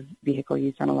kind of vehicle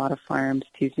used on a lot of farms.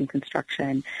 It's used in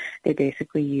construction. They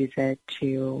basically use it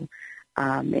to,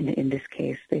 in this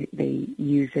case, they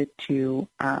use it to,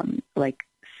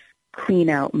 clean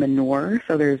out manure.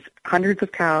 So there's hundreds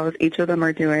of cows. Each of them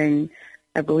are doing,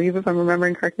 I believe, if I'm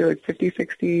remembering correctly, like 50,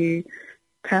 60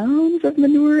 pounds of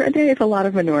manure a day. It's a lot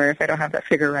of manure if I don't have that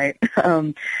figure right.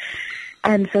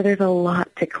 And so there's a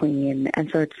lot to clean.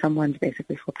 And so it's someone's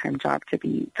basically full-time job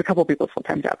it's a couple people's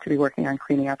full-time job to be working on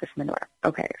cleaning out this manure.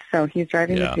 Okay, so he's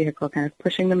driving this vehicle, kind of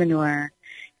pushing the manure.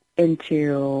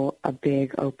 into a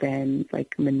big open,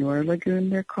 like, manure lagoon,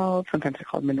 they're called. Sometimes they're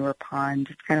called manure ponds.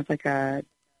 It's kind of like a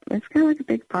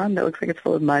big pond that looks like it's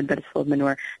full of mud, but it's full of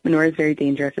manure. Manure is very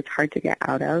dangerous. It's hard to get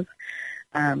out of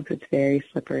because it's very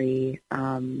slippery.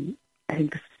 I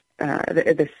think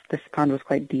this pond was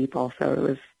quite deep also. It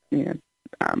was,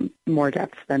 more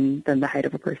depth than the height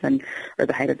of a person or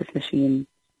the height of this machine.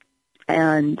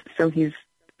 And so he's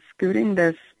scooting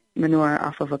this manure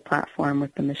off of a platform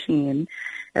with the machine.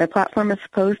 And the platform is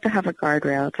supposed to have a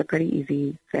guardrail. It's a pretty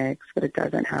easy fix, but it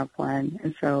doesn't have one.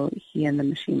 And so he and the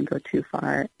machine go too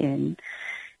far in,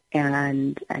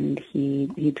 and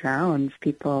he drowns.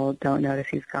 People don't notice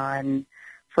he's gone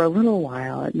for a little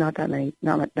while. Not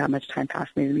that much time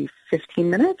passed, maybe 15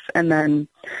 minutes, and then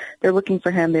they're looking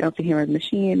for him. They don't see him or the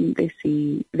machine.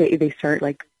 They start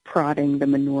like prodding the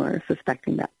manure,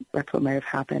 suspecting that that's what might have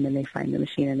happened, and they find the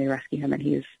machine and they rescue him, and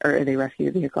they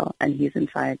rescue the vehicle, and he's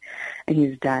inside, and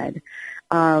he's dead.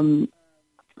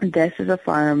 This is a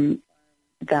farm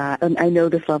that, and I know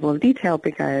this level of detail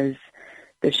because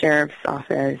the sheriff's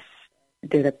office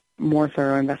did a more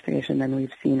thorough investigation than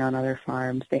we've seen on other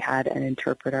farms. They had an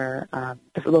interpreter.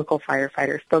 The local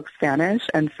firefighter spoke Spanish,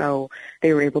 and so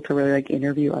they were able to really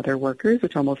interview other workers,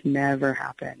 which almost never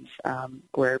happens,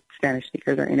 where Spanish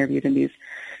speakers are interviewed in these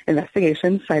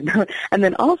investigations. Side note. And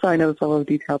then also I know this level of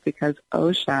detail because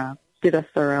OSHA did a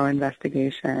thorough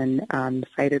investigation,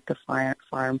 cited the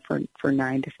farm for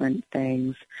 9 different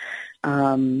things,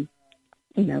 find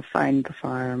the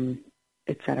farm,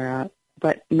 etc.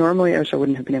 But normally OSHA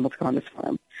wouldn't have been able to go on this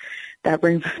farm. That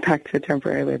brings us back to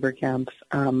temporary labor camps.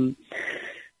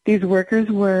 These workers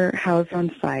were housed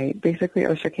on site. Basically,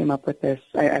 OSHA came up with this.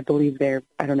 I believe I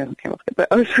don't know who came up with it, but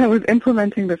OSHA was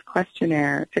implementing this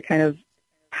questionnaire to kind of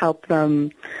help them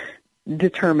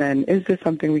determine, is this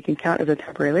something we can count as a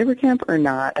temporary labor camp or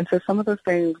not? And so some of those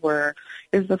things were,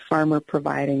 is the farmer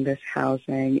providing this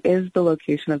housing? Is the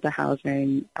location of the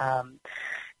housing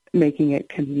making it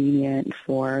convenient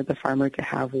for the farmer to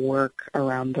have workers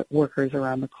around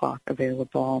the clock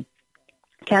available?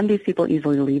 Can these people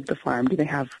easily leave the farm? Do they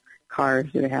have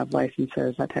cars? Do they have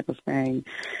licenses? That type of thing.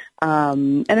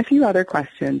 And a few other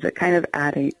questions that kind of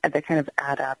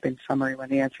add up in summary when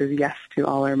the answer is yes to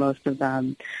all or most of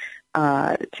them,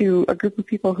 to a group of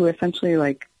people who essentially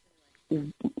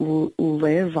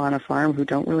live on a farm, who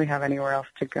don't really have anywhere else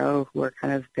to go, who are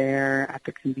kind of there at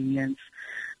the convenience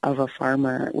of a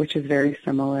farmer, which is very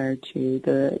similar to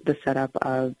the setup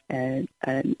of an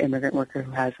immigrant worker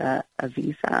who has a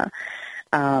visa.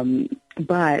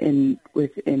 But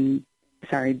the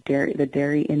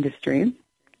dairy industry,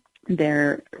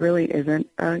 there really isn't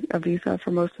a visa for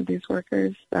most of these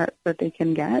workers that they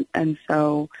can get, and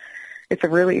so it's a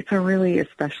really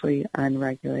especially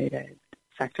unregulated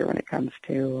sector when it comes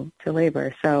to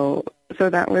labor. So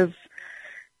that was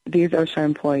these OSHA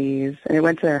employees, and it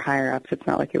went to their higher-ups. It's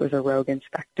not like it was a rogue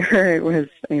inspector. It was,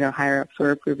 higher-ups were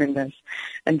approving this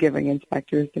and giving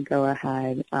inspectors the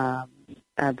go-ahead.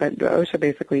 But OSHA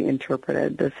basically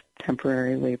interpreted this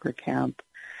temporary labor camp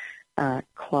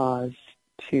clause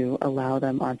to allow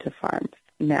them onto farms.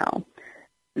 Now,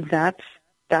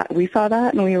 we saw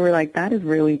that, and we were like, that is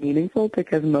really meaningful,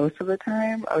 because most of the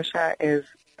time OSHA is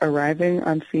arriving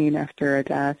on scene after a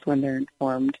death when they're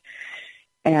informed,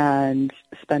 and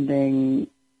spending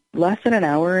less than an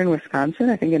hour in Wisconsin.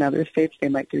 I think in other states they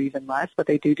might do even less, but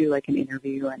they do an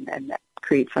interview and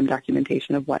create some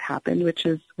documentation of what happened, which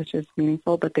is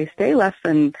meaningful. But they stay less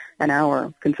than an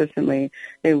hour consistently.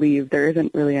 They leave. There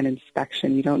isn't really an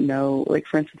inspection. You don't know. Like,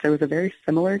 for instance, there was a very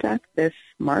similar death this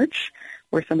March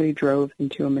where somebody drove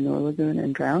into a manure lagoon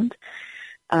and drowned.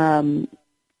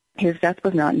 His death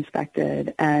was not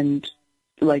inspected, and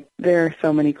there are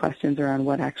so many questions around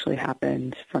what actually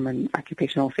happened from an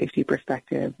occupational safety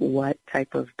perspective, what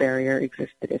type of barrier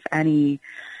existed, if any.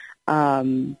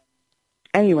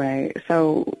 Anyway,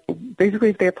 so basically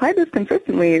if they applied this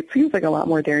consistently, it seems like a lot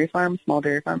more small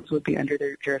dairy farms would be under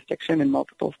their jurisdiction in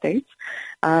multiple states.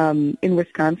 In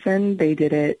Wisconsin, they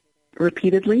did it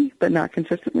repeatedly, but not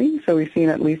consistently. So we've seen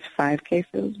at least 5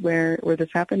 cases where this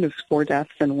happened. There's 4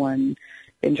 deaths and 1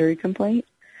 injury complaint.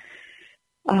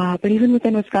 But even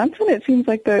within Wisconsin, it seems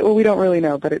like we don't really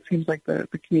know, but it seems like the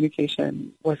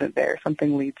communication wasn't there.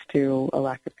 Something leads to a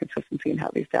lack of consistency in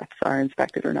how these deaths are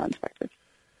inspected or not inspected.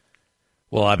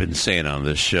 Well, I've been saying on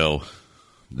this show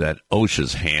that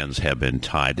OSHA's hands have been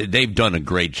tied. They've done a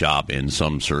great job in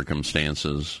some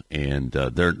circumstances, and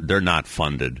they're not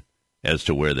funded as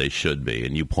to where they should be.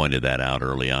 And you pointed that out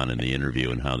early on in the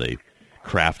interview and how they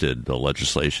crafted the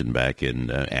legislation back in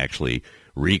actually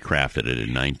recrafted it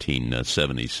in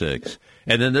 1976.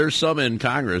 And then there's some in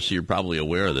Congress, you're probably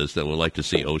aware of this, that would like to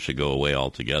see OSHA go away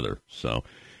altogether. So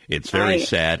it's very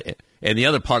sad. And the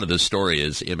other part of this story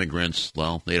is immigrants,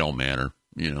 well, they don't matter.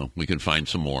 We can find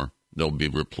some more. They'll be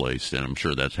replaced, and I'm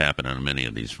sure that's happening on many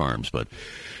of these farms. But,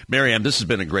 Maryam, this has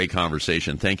been a great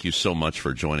conversation. Thank you so much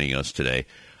for joining us today.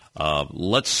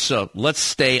 Let's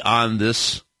stay on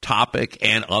this topic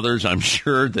and others. I'm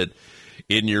sure that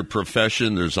in your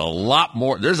profession there's a lot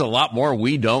more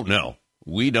we don't know.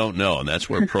 And that's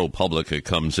where ProPublica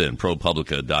comes in,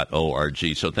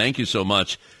 ProPublica.org. So thank you so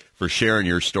much for sharing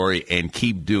your story, and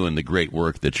keep doing the great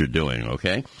work that you're doing,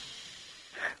 okay?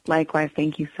 Likewise,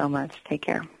 thank you so much. Take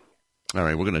care. All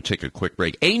right, we're going to take a quick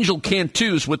break. Angel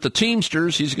Cantu's with the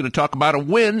Teamsters. He's going to talk about a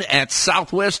win at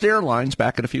Southwest Airlines.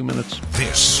 Back in a few minutes.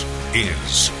 This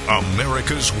is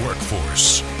America's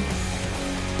Workforce.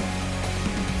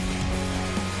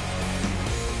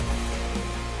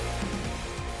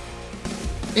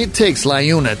 It takes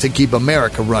LIUNA to keep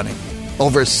America running.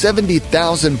 Over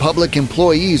 70,000 public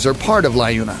employees are part of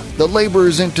LIUNA, the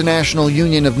Laborers International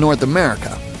Union of North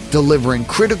America, delivering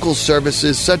critical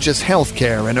services such as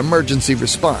healthcare and emergency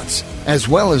response, as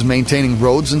well as maintaining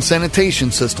roads and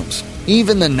sanitation systems.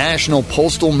 Even the National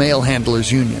Postal Mail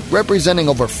Handlers Union, representing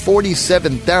over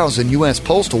 47,000 U.S.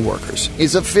 postal workers,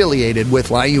 is affiliated with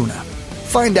LIUNA.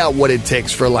 Find out what it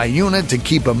takes for LIUNA to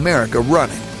keep America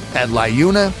running at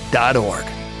LIUNA.org.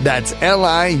 That's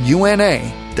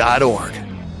LIUNA.org.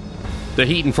 The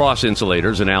Heat and Frost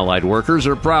Insulators and Allied Workers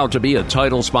are proud to be a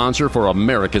title sponsor for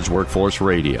America's Workforce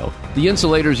Radio. The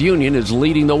Insulators Union is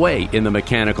leading the way in the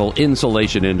mechanical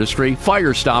insulation industry,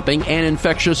 fire stopping, and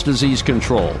infectious disease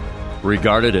control.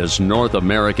 Regarded as North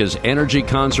America's energy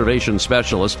conservation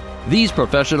specialists, these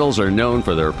professionals are known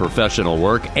for their professional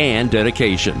work and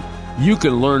dedication. You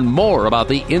can learn more about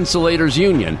the Insulators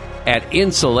Union at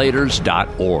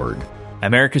insulators.org.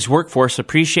 America's Workforce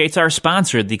appreciates our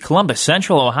sponsor, the Columbus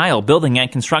Central Ohio Building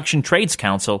and Construction Trades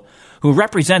Council, who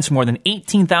represents more than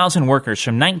 18,000 workers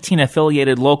from 19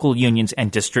 affiliated local unions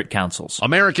and district councils.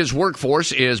 America's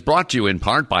Workforce is brought to you in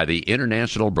part by the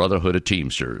International Brotherhood of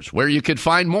Teamsters, where you can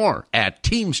find more at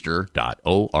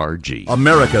teamster.org.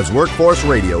 America's Workforce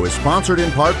Radio is sponsored in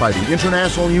part by the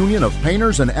International Union of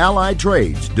Painters and Allied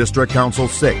Trades, District Council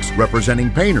 6,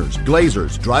 representing painters,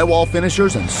 glazers, drywall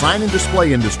finishers, and sign and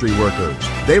display industry workers.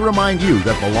 They remind you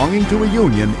that belonging to a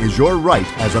union is your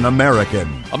right as an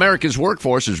American. America's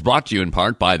Workforce is brought to you in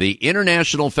part by the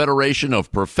International Federation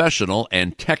of Professional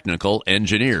and Technical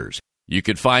Engineers. You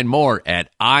can find more at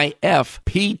ifpte.org.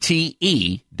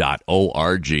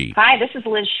 Hi, this is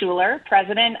Liz Schuler,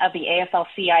 president of the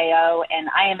AFL-CIO, and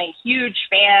I am a huge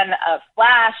fan of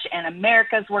Flash and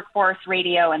America's Workforce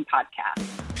Radio and podcast.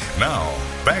 Now,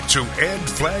 back to Ed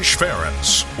Flash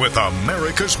Ferentz with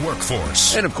America's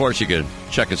Workforce. And, of course, you can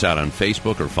check us out on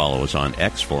Facebook or follow us on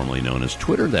X, formerly known as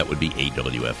Twitter. That would be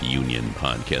AWF Union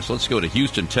Podcast. Let's go to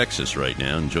Houston, Texas right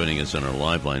now. And joining us on our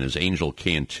live line is Angel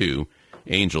Cantu.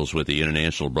 Angel's with the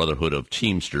International Brotherhood of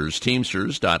Teamsters,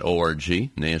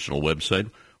 Teamsters.org, national website,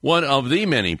 one of the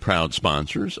many proud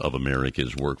sponsors of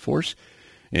America's Workforce.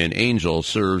 And Angel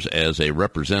serves as a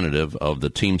representative of the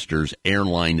Teamsters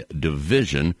Airline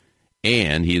Division,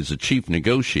 and he is the chief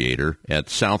negotiator at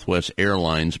Southwest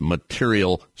Airlines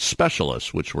Material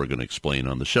Specialist, which we're going to explain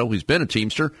on the show. He's been a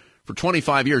Teamster for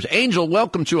 25 years. Angel,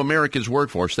 welcome to America's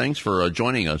Workforce. Thanks for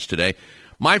joining us today.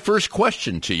 My first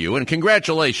question to you, and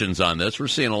congratulations on this. We're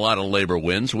seeing a lot of labor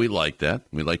wins. We like that.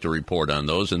 We like to report on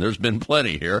those, and there's been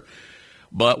plenty here.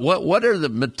 But what are the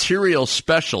material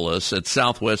specialists at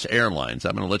Southwest Airlines?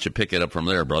 I'm going to let you pick it up from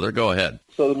there, brother. Go ahead.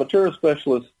 So the material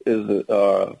specialist is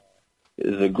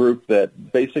a group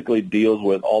that basically deals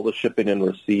with all the shipping and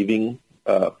receiving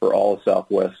for all of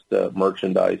Southwest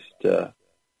merchandise for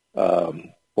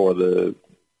the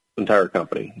entire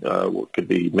company. Could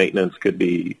be maintenance, could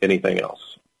be anything else.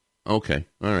 Okay.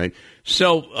 All right.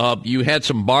 So you had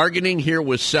some bargaining here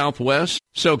with Southwest.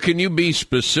 So can you be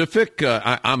specific?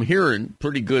 I'm hearing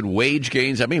pretty good wage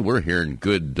gains. I mean, we're hearing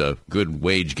good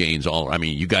wage gains.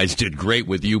 You guys did great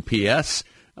with UPS.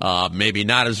 Maybe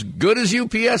not as good as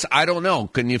UPS. I don't know.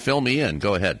 Can you fill me in?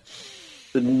 Go ahead.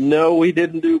 No, we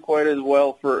didn't do quite as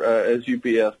well as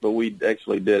UPS, but we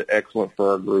actually did excellent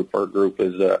for our group. Our group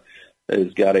has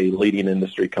got a leading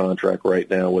industry contract right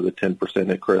now with a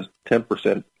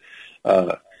 10%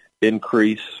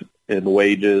 increase in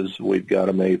wages. We've got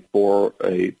them a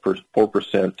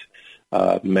 4%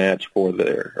 match for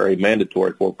a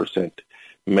mandatory 4%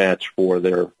 match for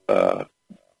their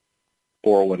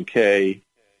 401k,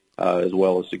 as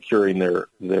well as securing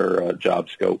their job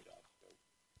scope.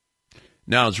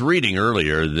 Now, I was reading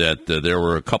earlier that there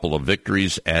were a couple of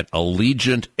victories at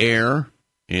Allegiant Air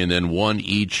and then one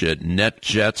each at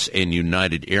NetJets and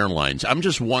United Airlines. I'm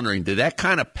just wondering, did that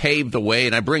kind of pave the way?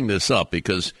 And I bring this up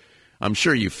because I'm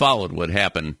sure you followed what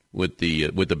happened with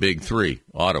the big three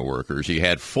auto workers. You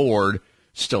had Ford,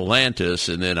 Stellantis,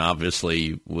 and then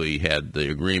obviously we had the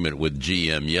agreement with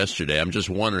GM yesterday. I'm just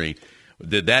wondering,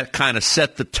 did that kind of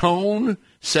set the tone,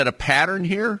 set a pattern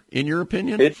here, in your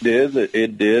opinion? It did.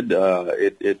 It did.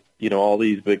 All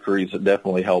these victories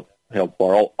definitely help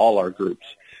all our groups.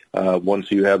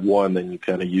 Once you have one, then you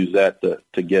kind of use that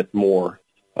to get more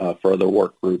for other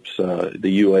work groups. The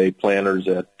UA planners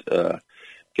got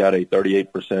a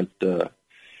 38%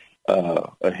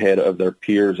 ahead of their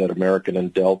peers at American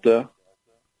and Delta.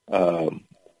 So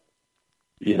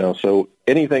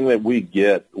anything that we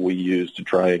get, we use to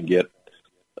try and get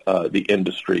the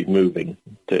industry moving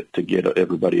to get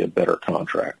everybody a better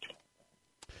contract.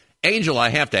 Angel, I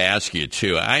have to ask you,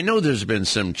 too. I know there's been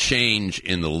some change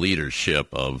in the leadership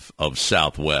of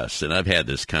Southwest, and I've had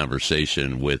this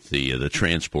conversation with the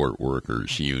Transport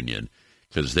Workers Union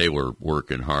because they were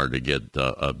working hard to get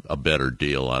a better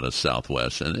deal out of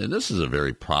Southwest. And this is a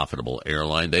very profitable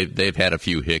airline. They've had a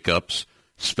few hiccups,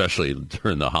 especially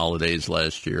during the holidays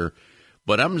last year.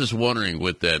 But I'm just wondering,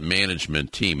 with that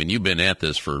management team, and you've been at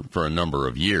this for a number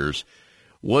of years,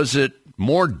 was it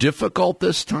more difficult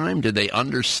this time? Did they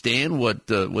understand what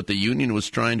the union was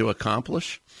trying to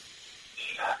accomplish?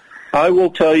 I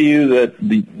will tell you that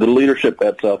the leadership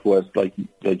at Southwest, like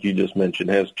you just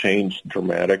mentioned, has changed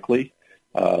dramatically.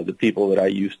 The people that I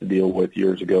used to deal with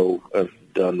years ago have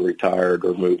retired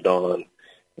or moved on,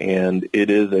 and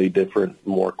it is a different,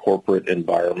 more corporate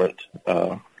environment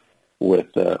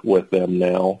with them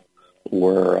now,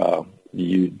 where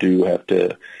you do have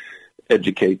to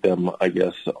educate them, I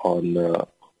guess, on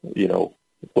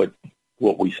what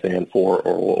we stand for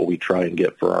or what we try and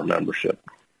get for our membership.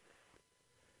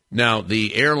 Now,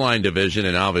 the airline division,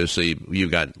 and obviously you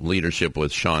got leadership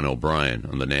with Sean O'Brien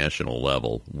on the national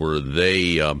level. Were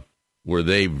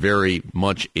they very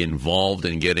much involved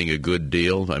in getting a good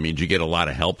deal? I mean, did you get a lot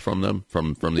of help from them,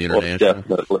 from the international?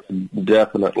 Well,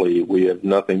 definitely. We have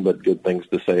nothing but good things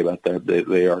to say about that.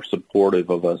 They are supportive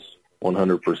of us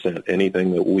 100%.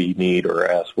 Anything that we need or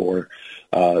ask for,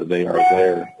 they are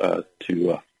there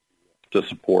to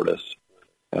support us.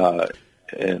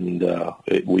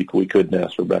 We couldn't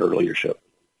ask for better leadership.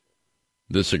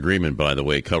 This agreement, by the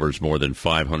way, covers more than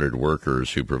 500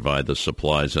 workers who provide the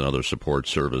supplies and other support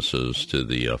services to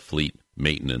the fleet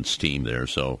maintenance team there.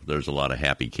 So there's a lot of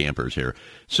happy campers here.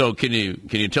 So can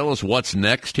you tell us what's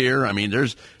next here? I mean,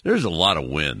 there's a lot of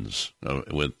wins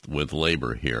with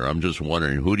labor here. I'm just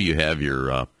wondering, who do you have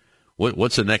your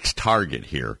what's the next target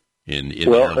here in the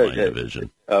airline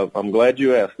division? I'm glad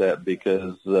you asked that,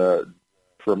 because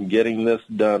from getting this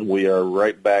done, we are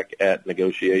right back at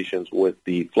negotiations with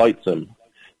the flight sim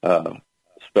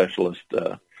specialist,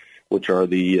 which are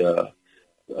the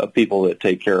people that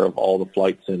take care of all the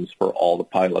flight sims for all the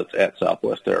pilots at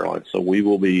Southwest Airlines. So we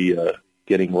will be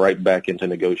getting right back into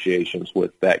negotiations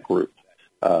with that group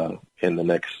in the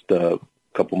next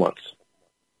couple months.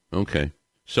 Okay.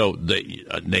 So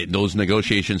those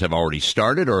negotiations have already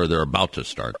started, or they're about to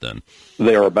start then?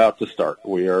 They are about to start.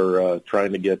 We are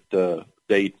trying to get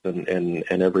dates and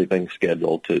everything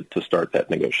scheduled to start that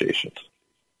negotiations.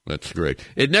 That's great.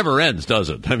 It never ends, does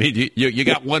it? I mean, you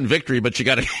got one victory, but you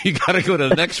got to go to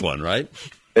the next one, right?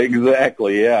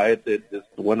 Exactly. Yeah, it's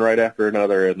one right after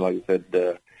another. And like I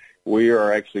said, we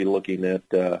are actually looking at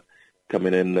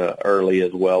coming in early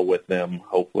as well with them,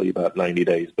 hopefully about 90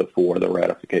 days before the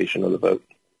ratification of the vote.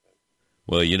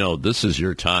 Well, this is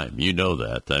your time. You know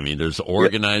that. I mean, there's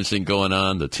organizing going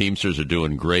on. The Teamsters are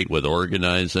doing great with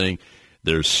organizing.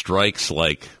 There's strikes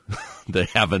like they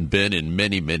haven't been in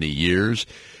many, many years.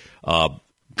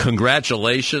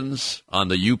 Congratulations on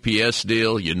the UPS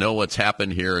deal. You know what's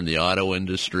happened here in the auto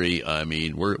industry. I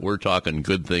mean, we're talking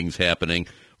good things happening,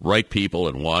 right people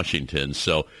in Washington.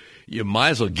 So you might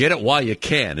as well get it while you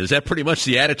can. Is that pretty much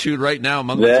the attitude right now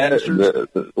among the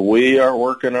Teamsters? We are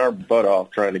working our butt off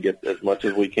trying to get as much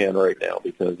as we can right now,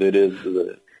 because it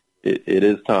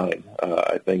is time.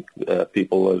 I think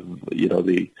people have,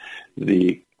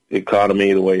 the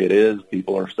economy the way it is,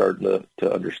 people are starting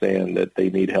to understand that they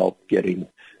need help getting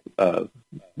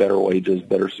better wages,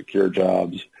 better secure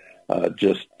jobs,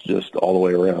 just all the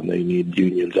way around. They need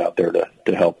unions out there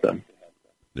to help them.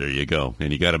 There you go.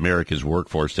 And you got America's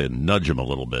Workforce to nudge them a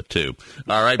little bit, too.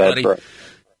 All right, buddy. That's right.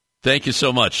 Thank you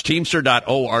so much.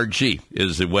 Teamster.org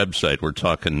is the website. We're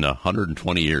talking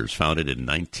 120 years, founded in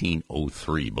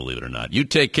 1903, believe it or not. You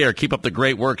take care. Keep up the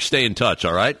great work. Stay in touch,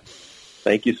 all right?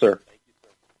 Thank you, sir.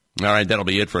 All right, that'll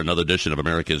be it for another edition of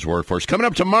America's Workforce. Coming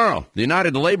up tomorrow, the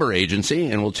United Labor Agency,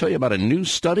 and we'll tell you about a new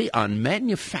study on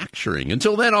manufacturing.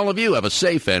 Until then, all of you have a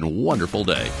safe and wonderful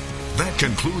day. That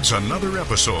concludes another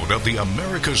episode of the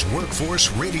America's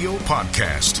Workforce Radio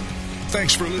Podcast.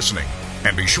 Thanks for listening,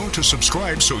 and be sure to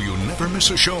subscribe so you never miss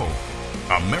a show.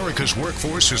 America's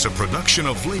Workforce is a production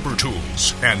of Labor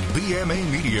Tools and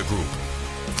BMA Media Group.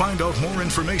 Find out more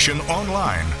information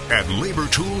online at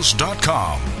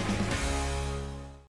labortools.com.